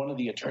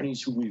the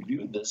attorneys who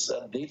reviewed this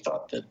said they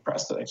thought that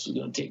Precedex was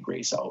going to take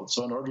Grace out.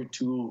 So in order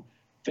to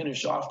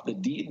finish off the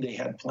deed they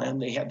had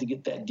planned, they had to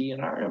get that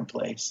DNR in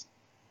place.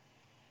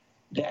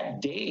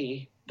 That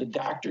day, the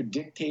doctor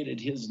dictated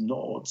his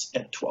notes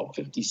at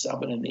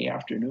 12:57 in the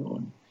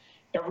afternoon.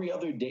 Every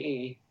other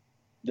day,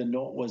 the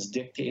note was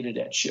dictated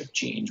at shift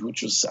change,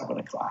 which was 7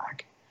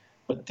 o'clock.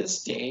 But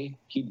this day,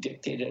 he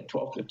dictated at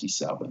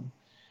 12:57.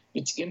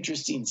 It's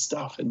interesting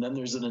stuff. And then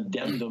there's an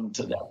addendum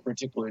to that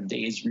particular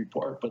day's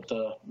report. But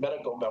the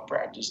medical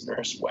malpractice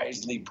nurse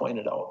wisely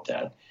pointed out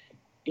that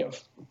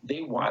if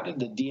they wanted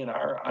the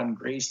DNR on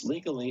Grace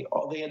legally,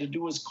 all they had to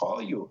do was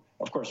call you.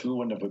 Of course, we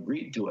wouldn't have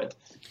agreed to it.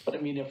 But I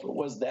mean, if it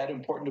was that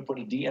important to put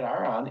a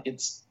DNR on,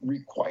 it's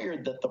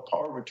required that the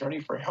power of attorney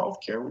for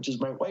healthcare, which is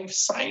my wife,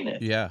 sign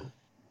it. Yeah.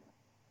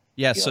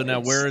 Yeah. So now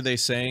where are they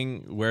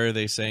saying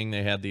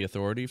they had the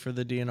authority for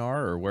the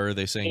DNR, or where are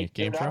they saying it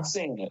came from? They're not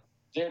saying it.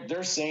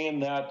 They're saying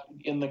that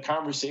in the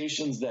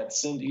conversations that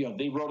Cindy,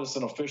 they wrote us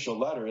an official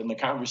letter. In the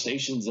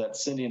conversations that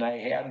Cindy and I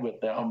had with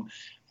them,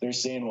 they're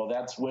saying, well,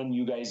 that's when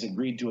you guys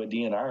agreed to a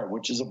DNR,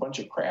 which is a bunch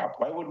of crap.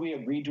 Why would we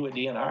agree to a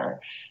DNR?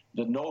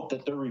 The note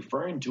that they're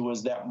referring to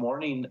is that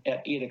morning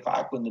at 8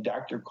 o'clock when the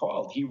doctor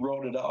called. He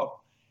wrote it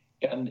up.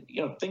 And,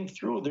 think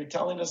through, they're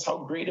telling us how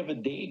great of a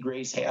day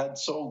Grace had,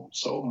 so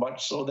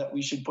much so that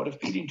we should put a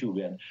feeding tube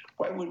in.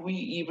 Why would we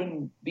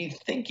even be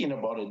thinking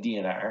about a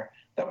DNR?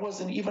 That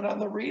wasn't even on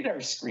the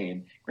radar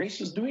screen. Grace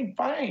was doing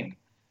fine.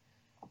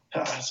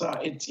 So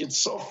it's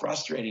so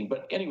frustrating.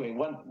 But anyway,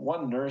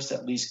 one nurse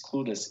at least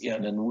clued us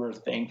in, and we're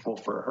thankful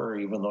for her,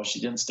 even though she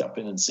didn't step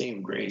in and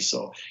save Grace.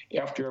 So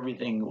after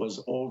everything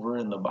was over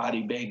and the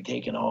body bag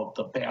taken out,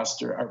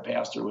 our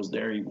pastor was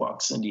there. He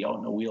walked Cindy out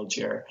in a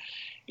wheelchair.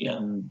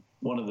 And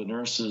one of the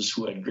nurses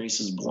who had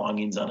Grace's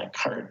belongings on a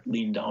cart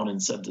leaned down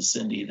and said to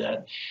Cindy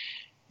that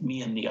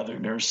me and the other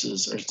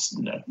nurses, or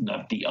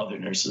not the other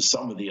nurses,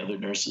 some of the other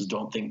nurses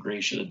don't think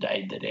Grace should have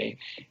died today.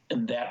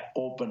 And that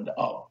opened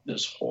up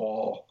this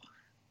whole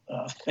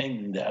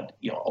thing that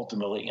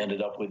ultimately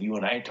ended up with you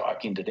and I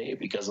talking today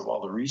because of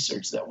all the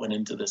research that went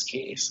into this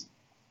case.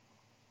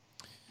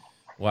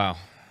 Wow.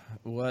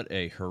 What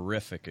a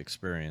horrific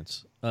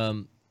experience.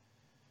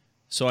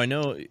 So I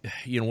know,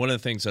 one of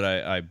the things that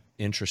I'm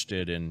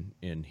interested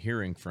in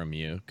hearing from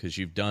you, because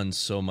you've done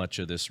so much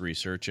of this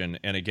research, and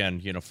again,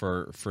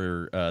 for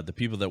the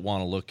people that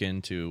want to look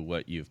into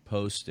what you've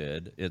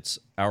posted, it's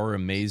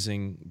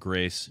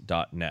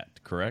ouramazinggrace.net,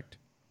 correct?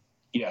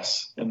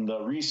 Yes, and the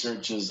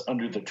research is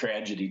under the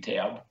tragedy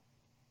tab.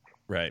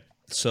 Right.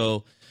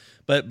 So,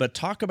 but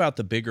talk about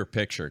the bigger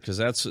picture, because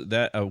that's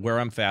where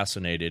I'm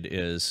fascinated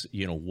is,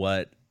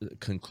 what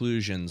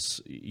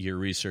conclusions your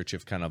research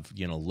have kind of,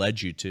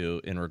 led you to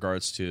in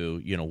regards to,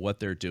 what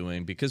they're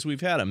doing, because we've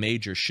had a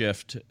major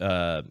shift,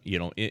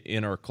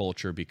 in our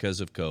culture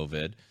because of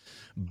COVID.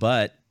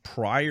 But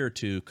prior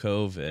to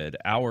COVID,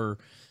 our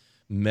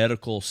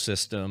medical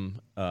system,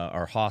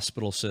 our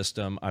hospital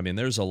system, I mean,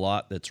 there's a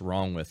lot that's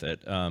wrong with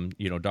it.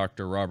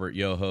 Dr. Robert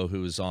Yoho,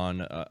 who was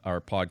on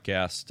our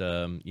podcast,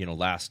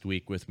 last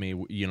week with me,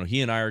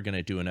 he and I are going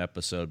to do an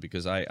episode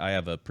because I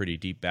have a pretty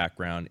deep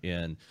background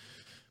in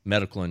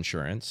medical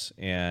insurance.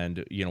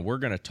 And, we're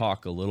going to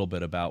talk a little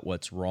bit about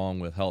what's wrong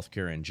with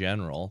healthcare in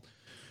general.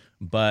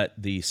 But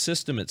the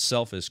system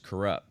itself is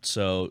corrupt.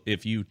 So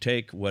if you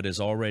take what is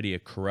already a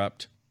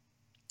corrupt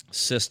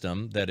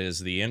system, that is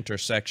the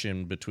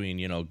intersection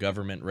between,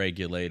 government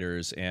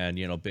regulators and,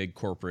 big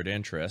corporate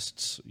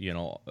interests,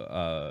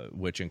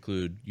 which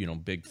include,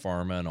 big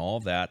pharma and all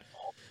of that.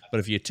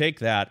 But if you take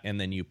that and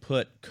then you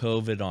put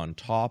COVID on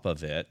top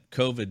of it,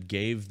 COVID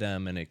gave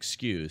them an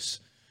excuse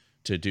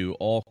to do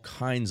all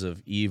kinds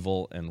of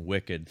evil and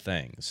wicked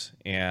things,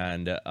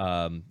 and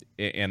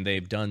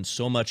they've done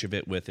so much of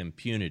it with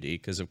impunity.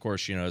 Because, of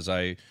course, as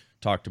I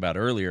talked about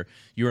earlier,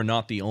 you are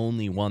not the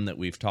only one that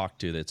we've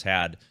talked to that's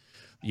had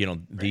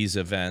these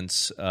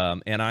events,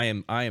 and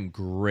I am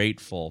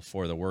grateful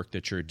for the work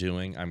that you're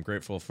doing. I'm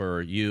grateful for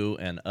you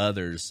and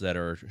others that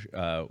are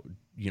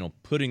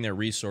putting their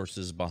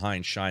resources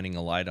behind shining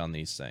a light on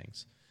these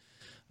things,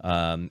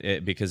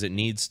 because it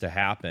needs to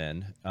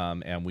happen,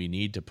 and we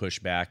need to push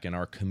back, and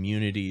our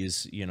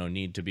communities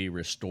need to be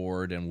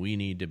restored, and we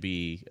need to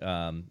be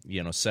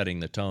setting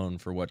the tone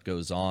for what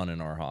goes on in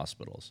our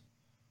hospitals.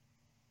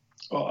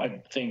 Well,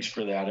 thanks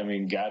for that. I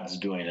mean, God's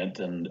doing it,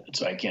 and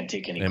so I can't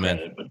take any Amen.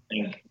 credit. But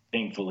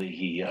thankfully,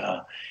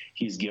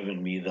 He's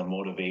given me the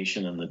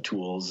motivation and the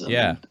tools.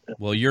 Yeah.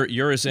 Well,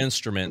 you're His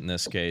instrument in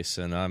this case,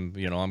 and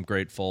I'm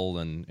grateful,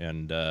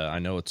 and I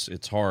know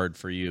it's hard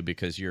for you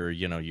because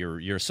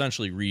you're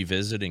essentially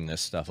revisiting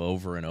this stuff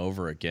over and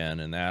over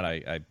again, and that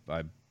I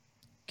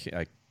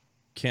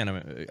can't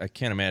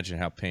imagine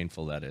how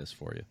painful that is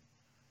for you.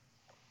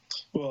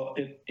 Well,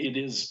 it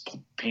is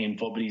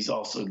painful, but He's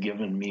also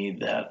given me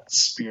that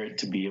spirit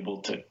to be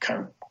able to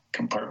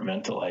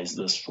compartmentalize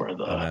this for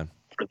the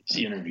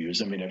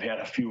interviews. I mean, I've had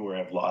a few where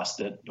I've lost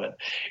it, but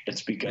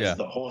it's because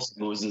the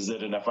host loses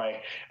it. And if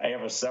I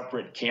have a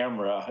separate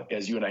camera,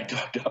 as you and I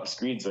talked off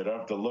screen, so I don't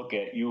have to look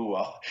at you,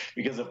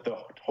 because if the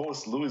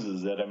host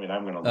loses it, I mean,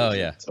 I'm going to lose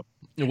it. So.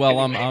 Well,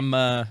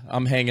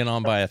 I'm hanging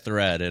on by a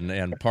thread,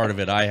 and part of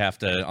it I have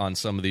to, on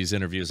some of these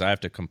interviews, I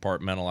have to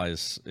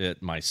compartmentalize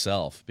it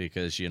myself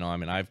because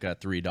I've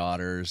got 3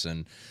 daughters,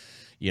 and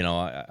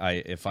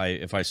if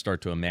I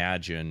start to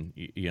imagine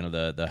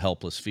the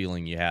helpless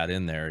feeling you had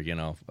in there,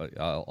 it'll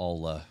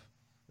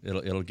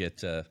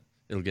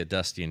get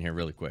dusty in here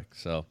really quick.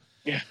 So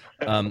yeah,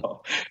 I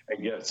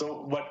get it.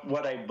 So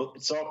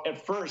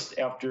at first,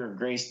 after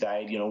Grace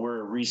died,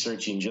 we're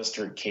researching just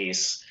her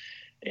case.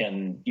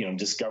 And,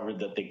 discovered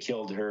that they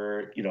killed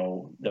her,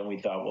 then we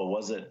thought, well,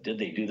 did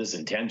they do this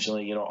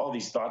intentionally? All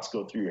these thoughts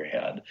go through your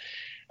head.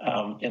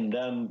 And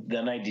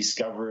then I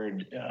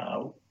discovered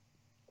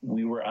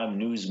we were on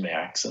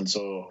Newsmax. And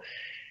so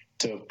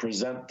to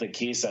present the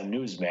case on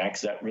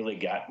Newsmax, that really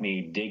got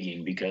me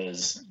digging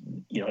because,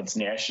 it's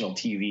national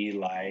TV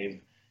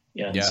live.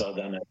 And so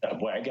then I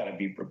thought, boy, I got to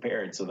be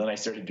prepared. So then I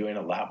started doing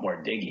a lot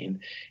more digging.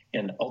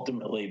 And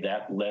ultimately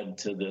that led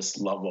to this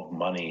love of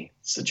money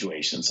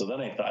situation. So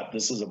then I thought,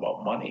 this is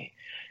about money.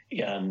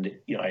 And,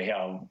 I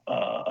have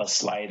a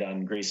slide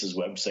on Grace's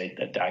website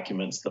that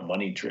documents the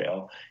money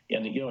trail.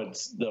 And,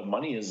 the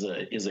money is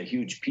a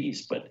huge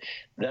piece. But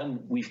then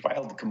we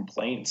filed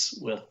complaints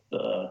with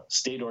the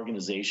state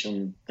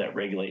organization that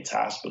regulates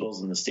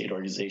hospitals and the state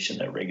organization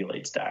that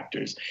regulates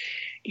doctors.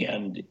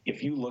 And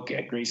if you look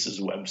at Grace's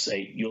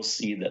website, you'll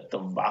see that the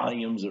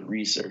volumes of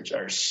research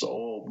are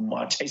so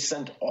much. I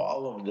sent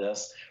all of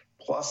this,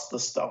 plus the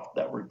stuff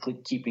that we're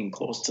keeping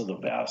close to the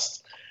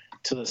vest,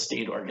 to the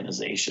state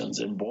organizations.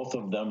 And both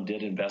of them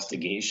did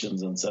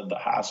investigations and said the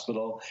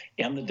hospital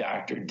and the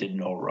doctor did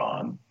no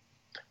wrong.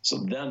 So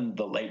then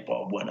the light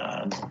bulb went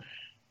on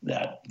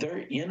that they're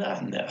in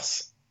on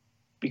this.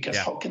 Because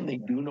how can they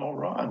do no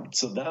wrong?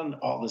 So then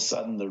all of a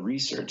sudden the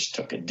research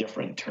took a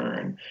different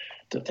turn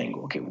to think,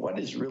 okay, what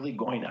is really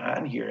going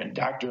on here? And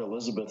Dr.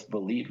 Elizabeth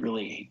Valette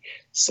really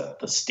set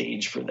the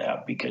stage for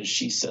that because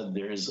she said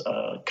there's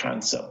a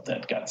concept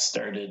that got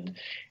started,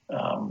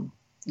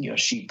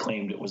 she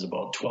claimed it was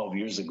about 12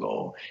 years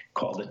ago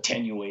called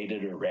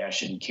attenuated or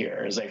ration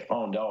care. As I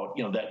found out,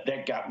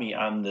 that got me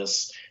on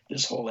this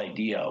whole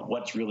idea of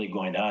what's really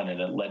going on. And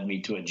it led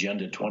me to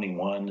Agenda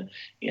 21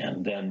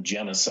 and then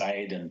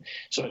genocide. And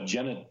so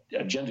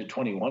Agenda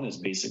 21 is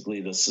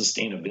basically the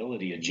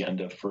sustainability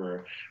agenda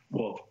for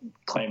both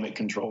climate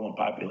control and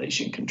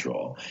population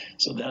control.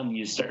 So then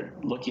you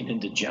start looking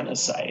into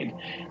genocide.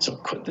 So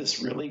could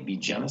this really be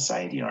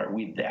genocide? Are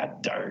we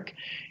that dark?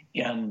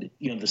 And,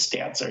 the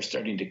stats are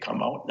starting to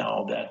come out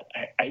now that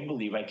I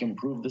believe I can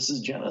prove this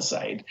is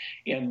genocide.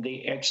 And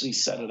they actually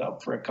set it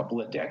up for a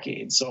couple of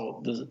decades.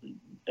 So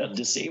a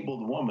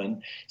disabled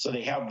woman, so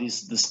they have the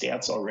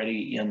stats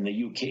already in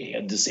the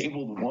UK, a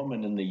disabled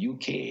woman in the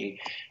UK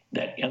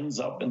that ends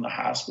up in the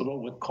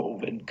hospital with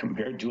COVID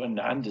compared to a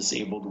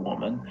non-disabled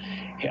woman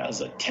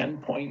has a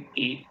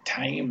 10.8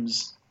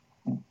 times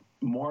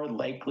more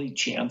likely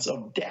chance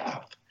of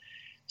death.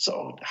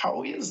 So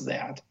how is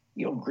that?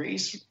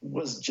 Grace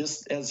was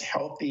just as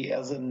healthy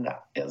as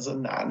a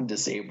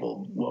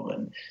non-disabled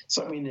woman.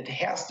 So, it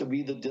has to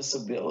be the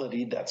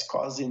disability that's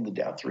causing the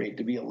death rate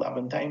to be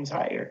 11 times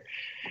higher.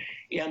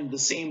 And the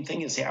same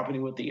thing is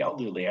happening with the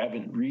elderly. I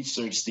haven't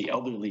researched the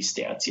elderly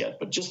stats yet,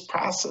 but just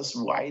process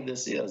why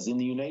this is. In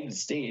the United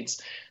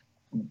States,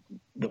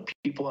 the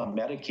people on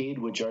Medicaid,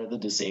 which are the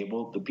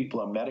disabled, the people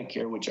on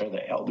Medicare, which are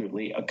the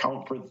elderly,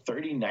 account for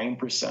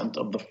 39%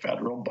 of the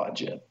federal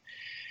budget.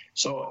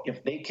 So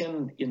if they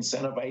can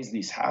incentivize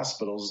these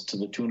hospitals to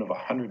the tune of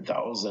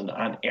 $100,000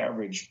 on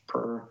average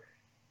per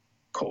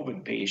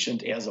COVID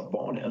patient as a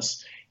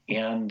bonus,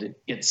 and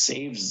it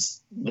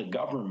saves the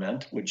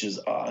government, which is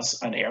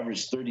us, on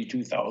average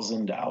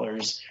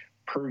 $32,000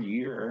 per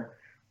year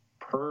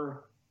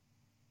per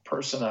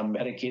person on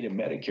Medicaid and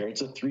Medicare.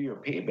 It's a 3-year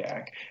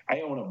payback.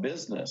 I own a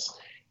business.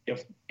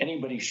 If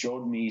anybody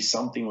showed me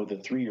something with a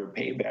 3-year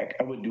payback,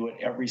 I would do it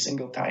every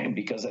single time,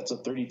 because that's a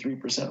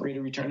 33% rate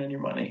of return on your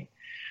money.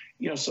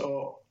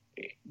 So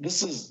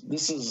this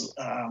is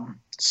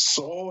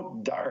so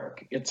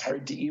dark, it's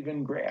hard to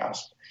even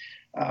grasp.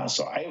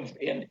 So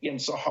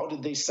how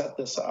did they set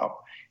this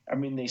up? I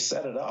mean, they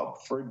set it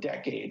up for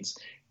decades.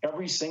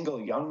 Every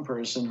single young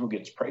person who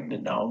gets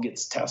pregnant now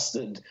gets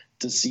tested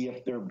to see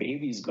if their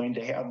baby is going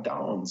to have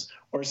Downs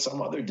or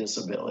some other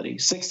disability.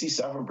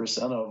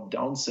 67% of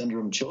Down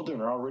syndrome children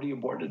are already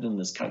aborted in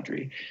this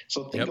country.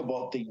 So think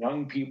about the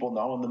young people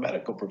now in the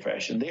medical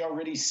profession. They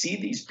already see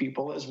these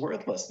people as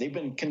worthless. They've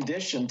been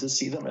conditioned to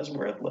see them as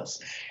worthless.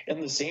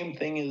 And the same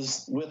thing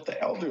is with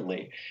the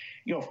elderly.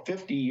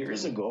 50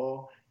 years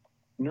ago,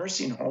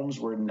 nursing homes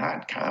were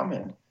not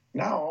common.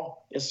 Now,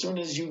 as soon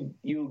as you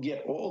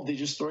get old, they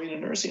just throw you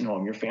in a nursing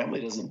home. Your family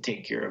doesn't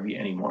take care of you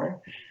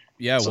anymore.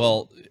 Yeah,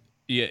 well,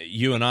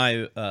 you and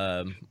I,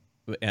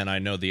 and I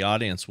know the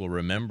audience will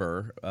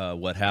remember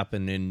what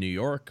happened in New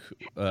York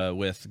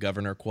with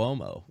Governor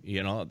Cuomo.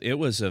 It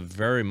was a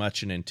very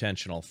much an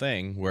intentional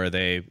thing where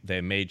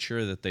they made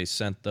sure that they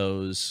sent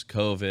those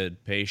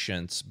COVID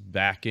patients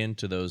back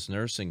into those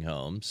nursing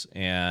homes,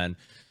 and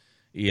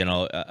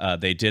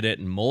they did it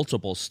in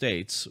multiple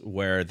states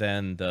where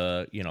then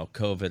the,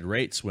 COVID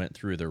rates went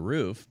through the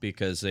roof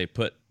because they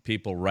put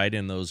people right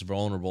in those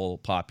vulnerable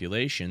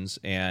populations.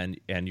 And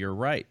you're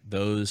right.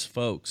 Those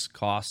folks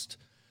cost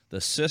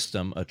the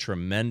system a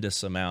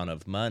tremendous amount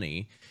of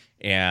money,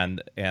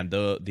 and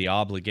the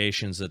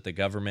obligations that the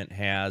government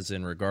has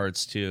in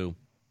regards to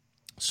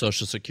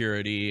Social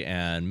Security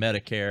and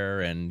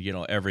Medicare and,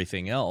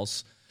 everything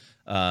else.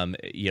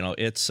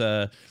 It's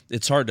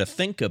hard to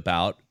think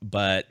about,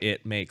 but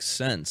it makes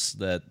sense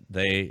that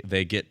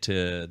they get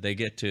to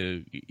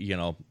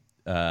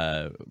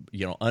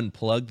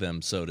unplug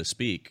them, so to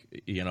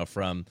speak,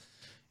 from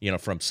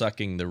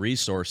sucking the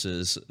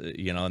resources,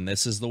 and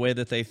this is the way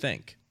that they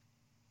think.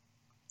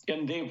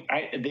 And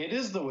it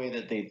is the way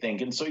that they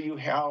think. And so you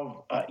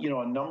have, a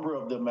number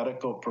of the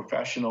medical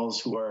professionals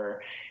who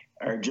are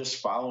just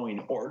following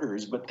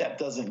orders, but that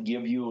doesn't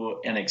give you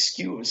an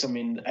excuse. I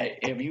mean,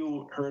 have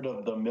you heard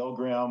of the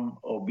Milgram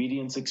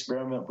obedience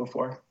experiment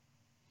before?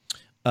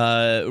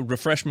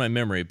 Refresh my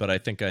memory, but I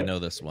think I know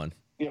this one.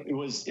 It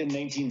was in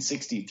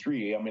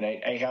 1963. I mean,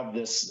 I have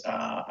this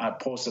I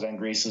posted on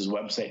Grace's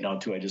website now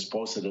too. I just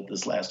posted it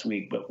this last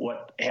week. But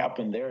what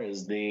happened there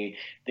is they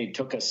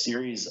took a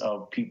series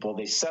of people.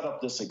 They set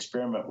up this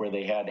experiment where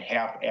they had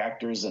half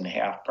actors and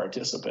half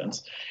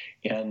participants,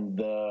 and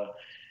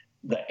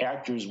the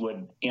actors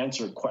would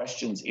answer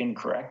questions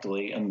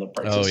incorrectly, and the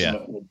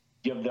participant would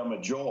give them a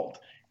jolt.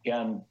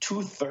 And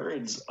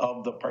 2/3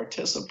 of the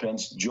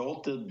participants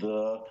jolted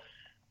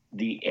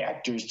the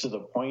actors to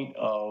the point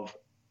of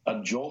a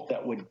jolt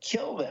that would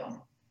kill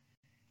them.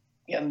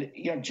 And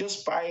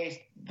just by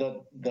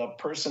the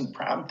person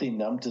prompting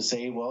them to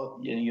say,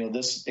 well,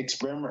 this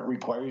experiment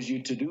requires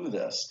you to do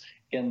this,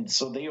 and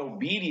so they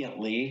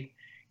obediently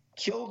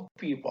killed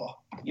people.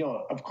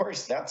 Of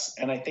course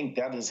and I think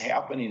that is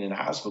happening in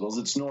hospitals.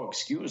 It's no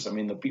excuse. I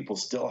mean, the people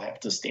still have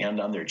to stand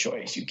on their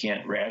choice. You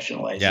can't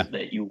rationalize it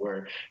that you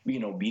were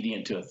being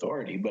obedient to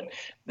authority. But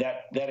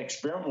that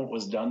experiment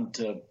was done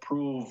to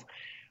prove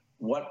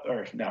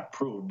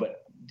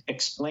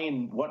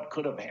explain what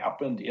could have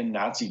happened in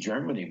Nazi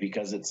Germany,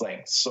 because it's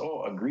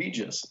so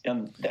egregious.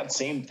 And that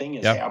same thing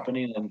is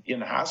happening in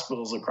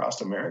hospitals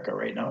across America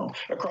right now,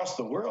 across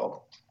the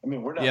world. I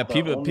mean, we're not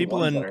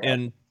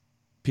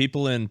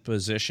people in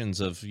positions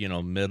of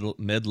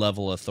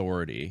mid-level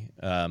authority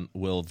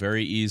will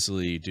very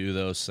easily do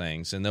those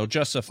things, and they'll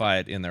justify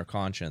it in their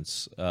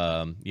conscience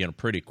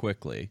pretty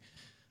quickly.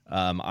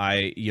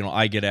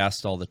 I get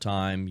asked all the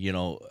time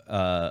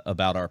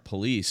about our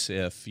police,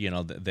 if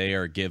they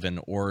are given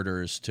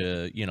orders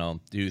to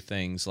do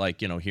things like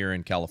here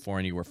in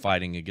California we're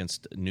fighting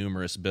against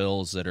numerous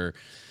bills that are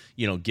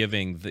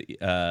giving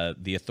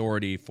the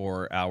authority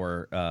for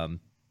our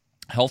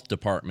health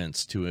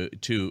departments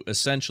to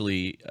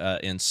essentially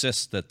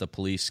insist that the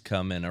police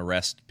come and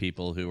arrest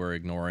people who are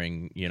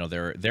ignoring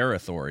their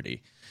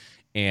authority,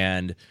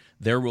 and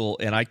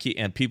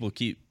people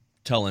keep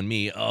telling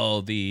me,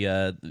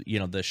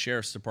 the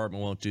sheriff's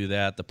department won't do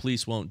that, the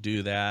police won't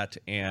do that,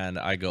 and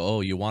I go,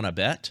 oh, you want to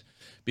bet?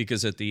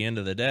 Because at the end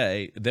of the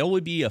day, there will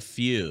be a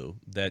few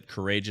that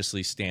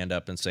courageously stand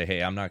up and say,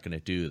 hey, I'm not going to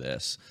do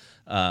this.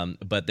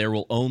 But there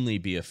will only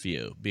be a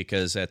few,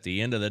 because at the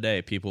end of the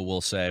day, people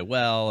will say,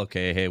 well,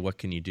 okay, hey, what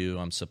can you do?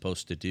 I'm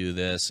supposed to do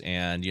this.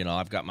 And,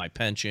 I've got my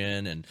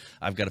pension and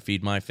I've got to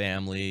feed my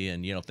family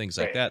and, things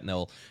like that.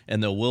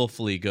 And they'll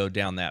willfully go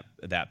down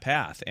that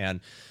path. And,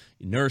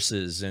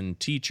 nurses and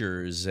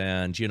teachers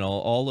and,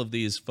 all of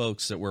these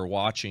folks that we're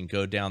watching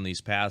go down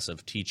these paths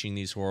of teaching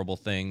these horrible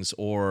things,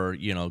 or,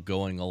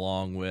 going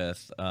along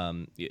with,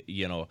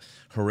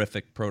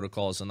 horrific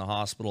protocols in the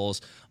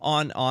hospitals,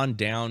 on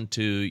down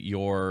to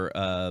your,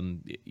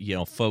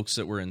 folks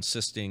that were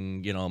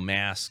insisting,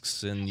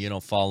 masks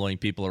and, following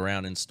people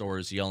around in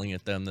stores, yelling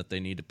at them that they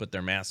need to put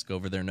their mask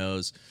over their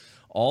nose.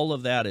 All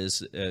of that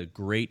is a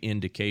great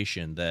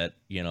indication that,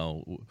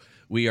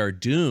 we are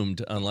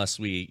doomed unless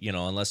we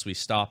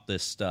stop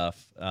this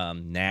stuff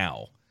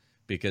now,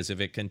 because if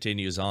it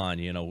continues on,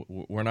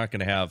 we're not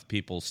going to have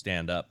people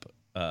stand up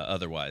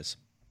otherwise.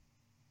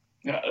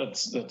 Yeah,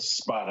 that's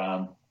spot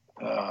on.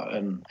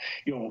 And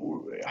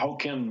how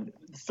can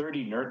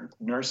 30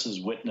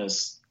 nurses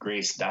witness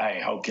Grace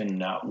die? How can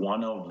not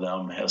one of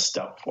them have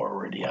stepped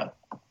forward yet?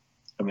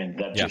 I mean,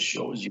 that just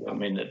shows you. I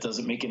mean, it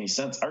doesn't make any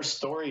sense. Our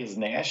story is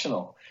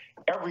national.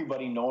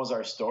 Everybody knows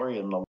our story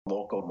in the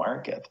local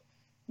market.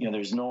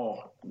 There's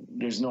no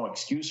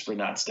excuse for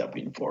not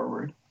stepping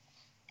forward.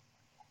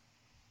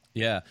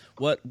 Yeah.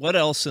 What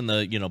else in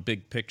the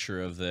big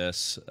picture of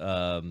this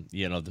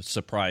that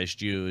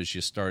surprised you as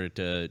you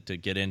started to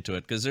get into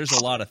it? Because there's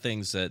a lot of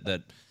things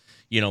that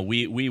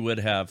we would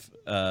have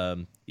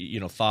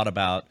thought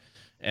about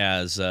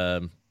as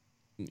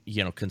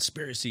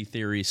conspiracy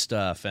theory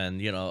stuff,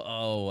 and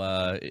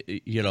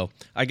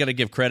I got to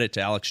give credit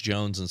to Alex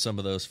Jones and some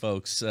of those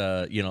folks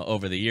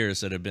over the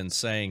years that have been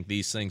saying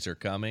these things are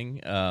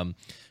coming,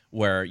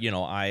 where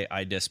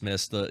I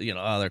dismiss the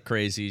they're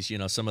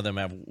crazies, some of them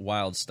have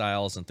wild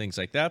styles and things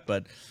like that,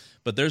 but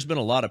there's been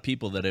a lot of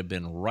people that have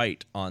been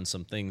right on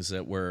some things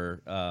that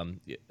were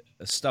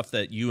stuff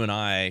that you and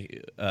I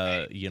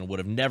would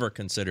have never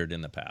considered in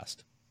the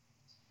past.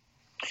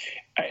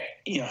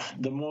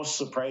 The most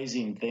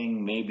surprising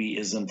thing maybe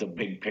isn't a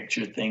big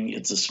picture thing.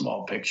 It's a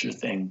small picture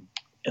thing.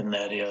 And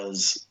that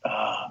is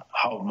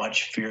how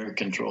much fear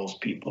controls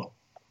people.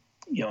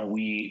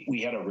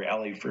 We had a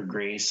rally for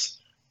Grace,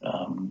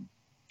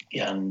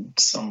 and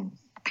some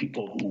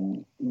people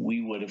who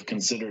we would have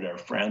considered our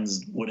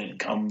friends wouldn't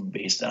come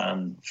based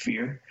on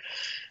fear.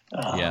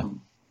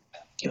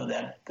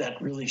 That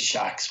really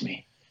shocks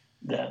me,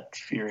 that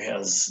fear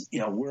has,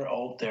 we're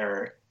out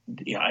there.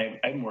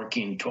 I'm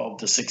working 12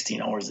 to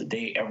 16 hours a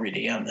day, every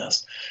day on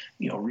this,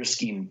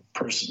 risking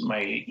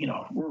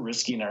we're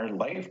risking our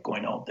life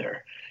going out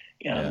there.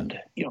 And,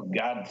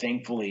 God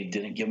thankfully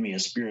didn't give me a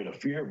spirit of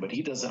fear, but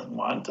he doesn't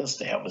want us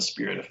to have a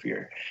spirit of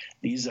fear.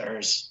 These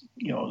are,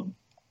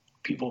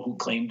 people who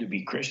claim to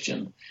be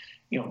Christian.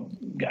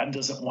 God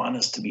doesn't want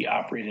us to be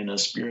operating in a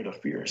spirit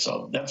of fear.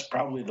 So that's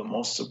probably the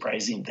most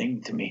surprising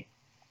thing to me,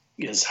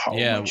 is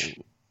how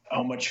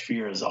much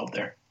fear is out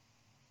there.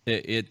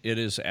 It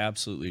is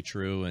absolutely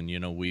true. And,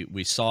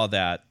 we saw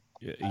that,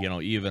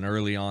 even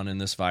early on in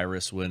this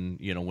virus when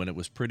it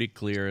was pretty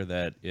clear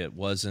that it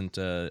wasn't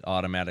an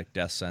automatic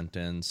death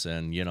sentence,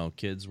 and,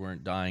 kids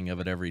weren't dying of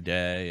it every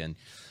day, and,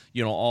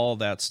 all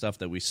that stuff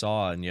that we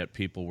saw. And yet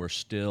people were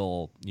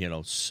still,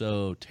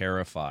 so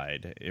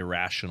terrified,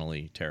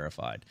 irrationally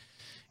terrified.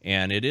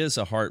 And it is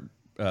a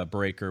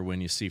heartbreaker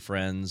when you see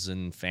friends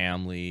and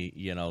family,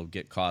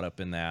 get caught up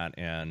in that.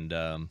 And,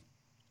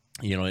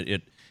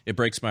 it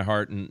breaks my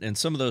heart. And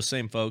some of those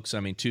same folks,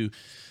 I mean, to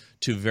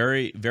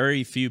very,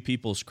 very few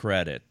people's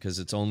credit, because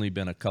it's only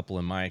been a couple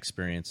in my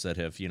experience that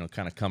have,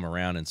 kind of come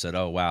around and said,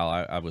 oh, wow,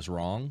 I was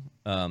wrong.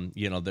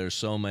 There's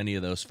so many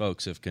of those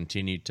folks have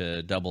continued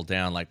to double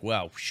down, like,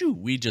 wow, shoo,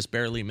 we just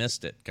barely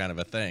missed it, kind of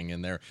a thing.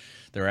 And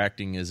they're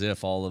acting as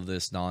if all of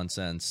this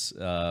nonsense,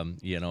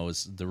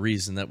 is the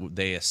reason that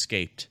they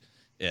escaped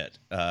it,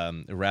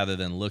 rather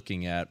than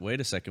looking at, wait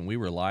a second, we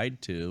were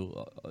lied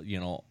to,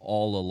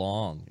 all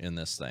along in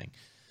this thing.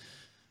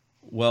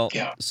 Well,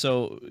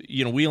 so,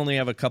 we only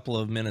have a couple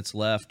of minutes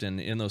left,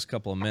 and in those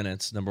couple of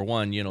minutes, number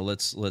one,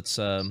 let's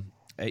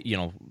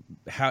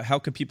how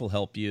can people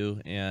help you,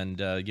 and,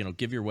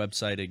 give your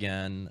website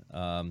again,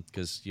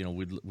 because,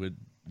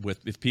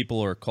 if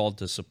people are called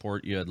to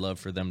support you, I'd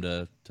love for them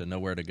to know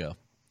where to go.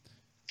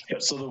 Yeah,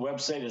 so the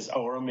website is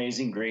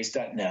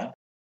ouramazinggrace.net.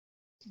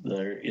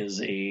 There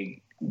is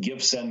a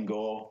Give, Send,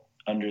 Go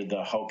under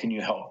the How Can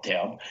You Help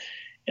tab.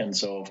 And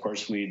so, of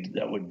course,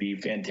 that would be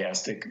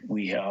fantastic.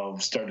 We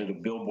have started a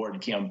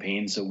billboard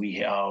campaign. So we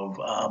have,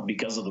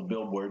 because of the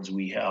billboards,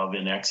 we have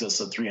in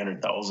excess of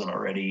 300,000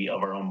 already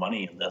of our own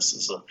money in this.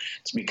 It's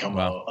become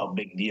a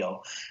big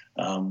deal.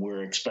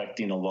 We're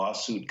expecting a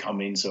lawsuit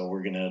coming, so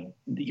we're going to,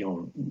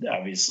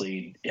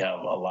 obviously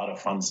have a lot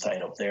of funds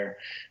tied up there.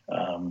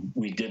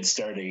 We did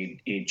start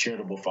a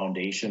charitable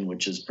foundation,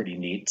 which is pretty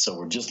neat. So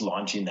we're just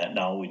launching that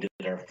now. We did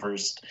our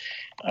first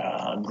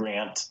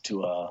grant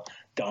to a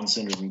Down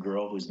syndrome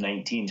girl who's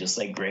 19, just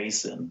like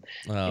Grace, and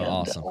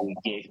awesome.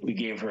 We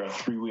gave her a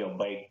 3-wheel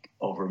bike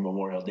over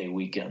Memorial Day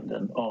weekend,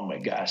 and oh my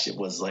gosh, it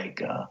was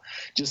like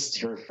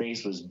just her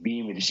face was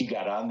beaming. She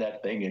got on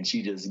that thing and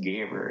she just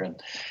gave her, and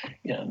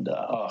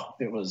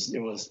it was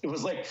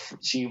like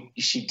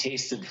she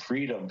tasted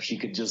freedom. She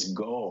could just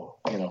go,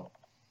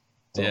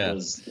 So Yeah. it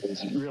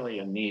was really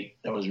a neat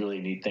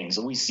thing.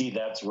 So we see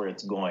that's where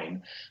it's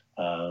going.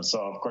 So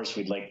of course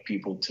we'd like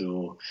people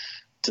to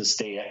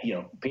stay,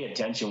 pay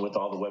attention with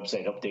all the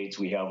website updates.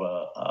 We have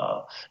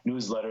a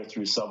newsletter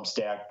through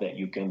Substack that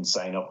you can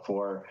sign up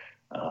for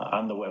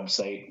on the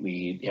website.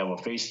 We have a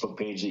Facebook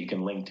page that you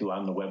can link to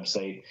on the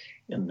website.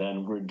 And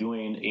then we're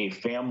doing a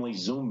family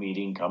Zoom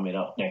meeting coming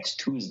up next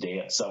Tuesday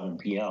at 7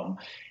 p.m.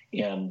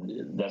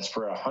 And that's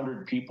for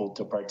 100 people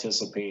to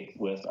participate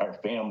with our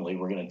family.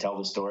 We're going to tell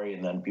the story,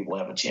 and then people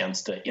have a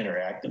chance to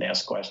interact and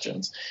ask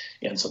questions.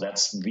 And so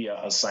that's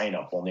via a sign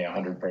up, only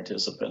 100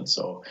 participants.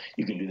 So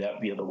you can do that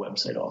via the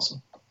website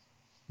also.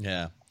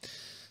 Yeah.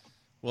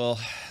 Well,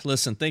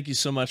 listen, thank you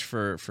so much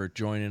for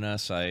joining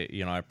us. I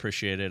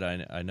appreciate it.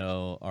 I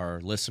know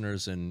our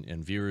listeners and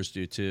viewers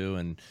do too.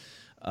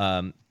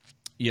 And,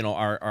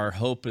 our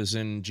hope is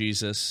in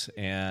Jesus,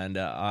 and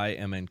I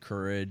am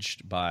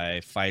encouraged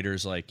by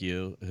fighters like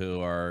you who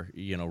are,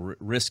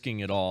 risking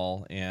it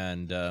all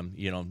and,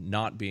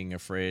 not being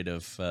afraid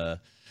of,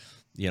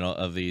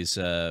 of these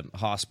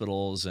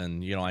hospitals.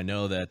 And, I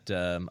know that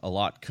a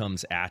lot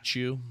comes at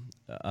you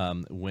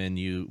when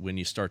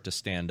you start to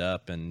stand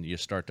up and you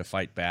start to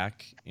fight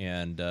back.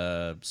 And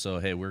so,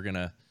 hey, we're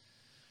gonna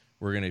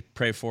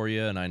pray for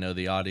you, and I know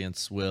the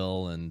audience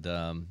will. And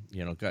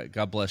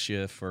God bless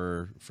you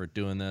for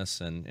doing this.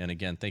 And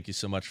again, thank you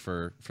so much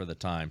for the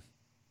time.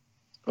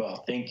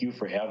 Well, thank you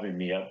for having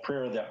me. A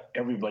prayer that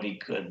everybody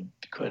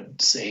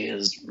could say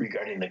is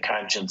regarding the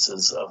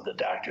consciences of the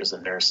doctors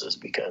and nurses,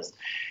 because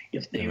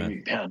if they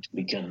repent,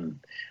 we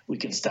can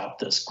stop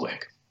this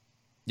quick.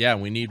 Yeah,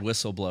 we need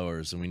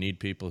whistleblowers, and we need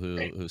people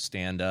who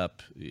stand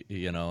up,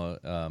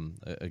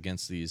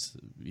 against these,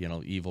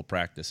 evil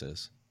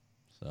practices.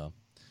 So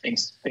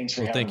thanks for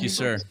having thank me. you,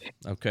 sir.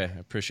 Okay, I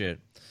appreciate it.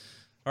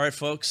 All right,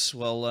 folks.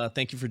 Well,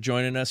 thank you for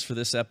joining us for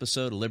this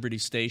episode of Liberty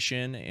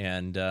Station,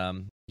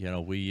 and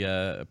we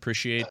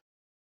appreciate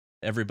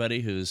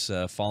everybody who's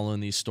following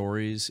these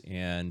stories,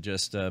 and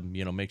just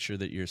make sure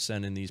that you're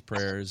sending these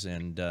prayers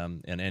and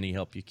any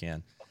help you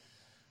can.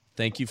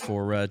 Thank you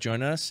for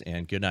joining us,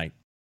 and good night.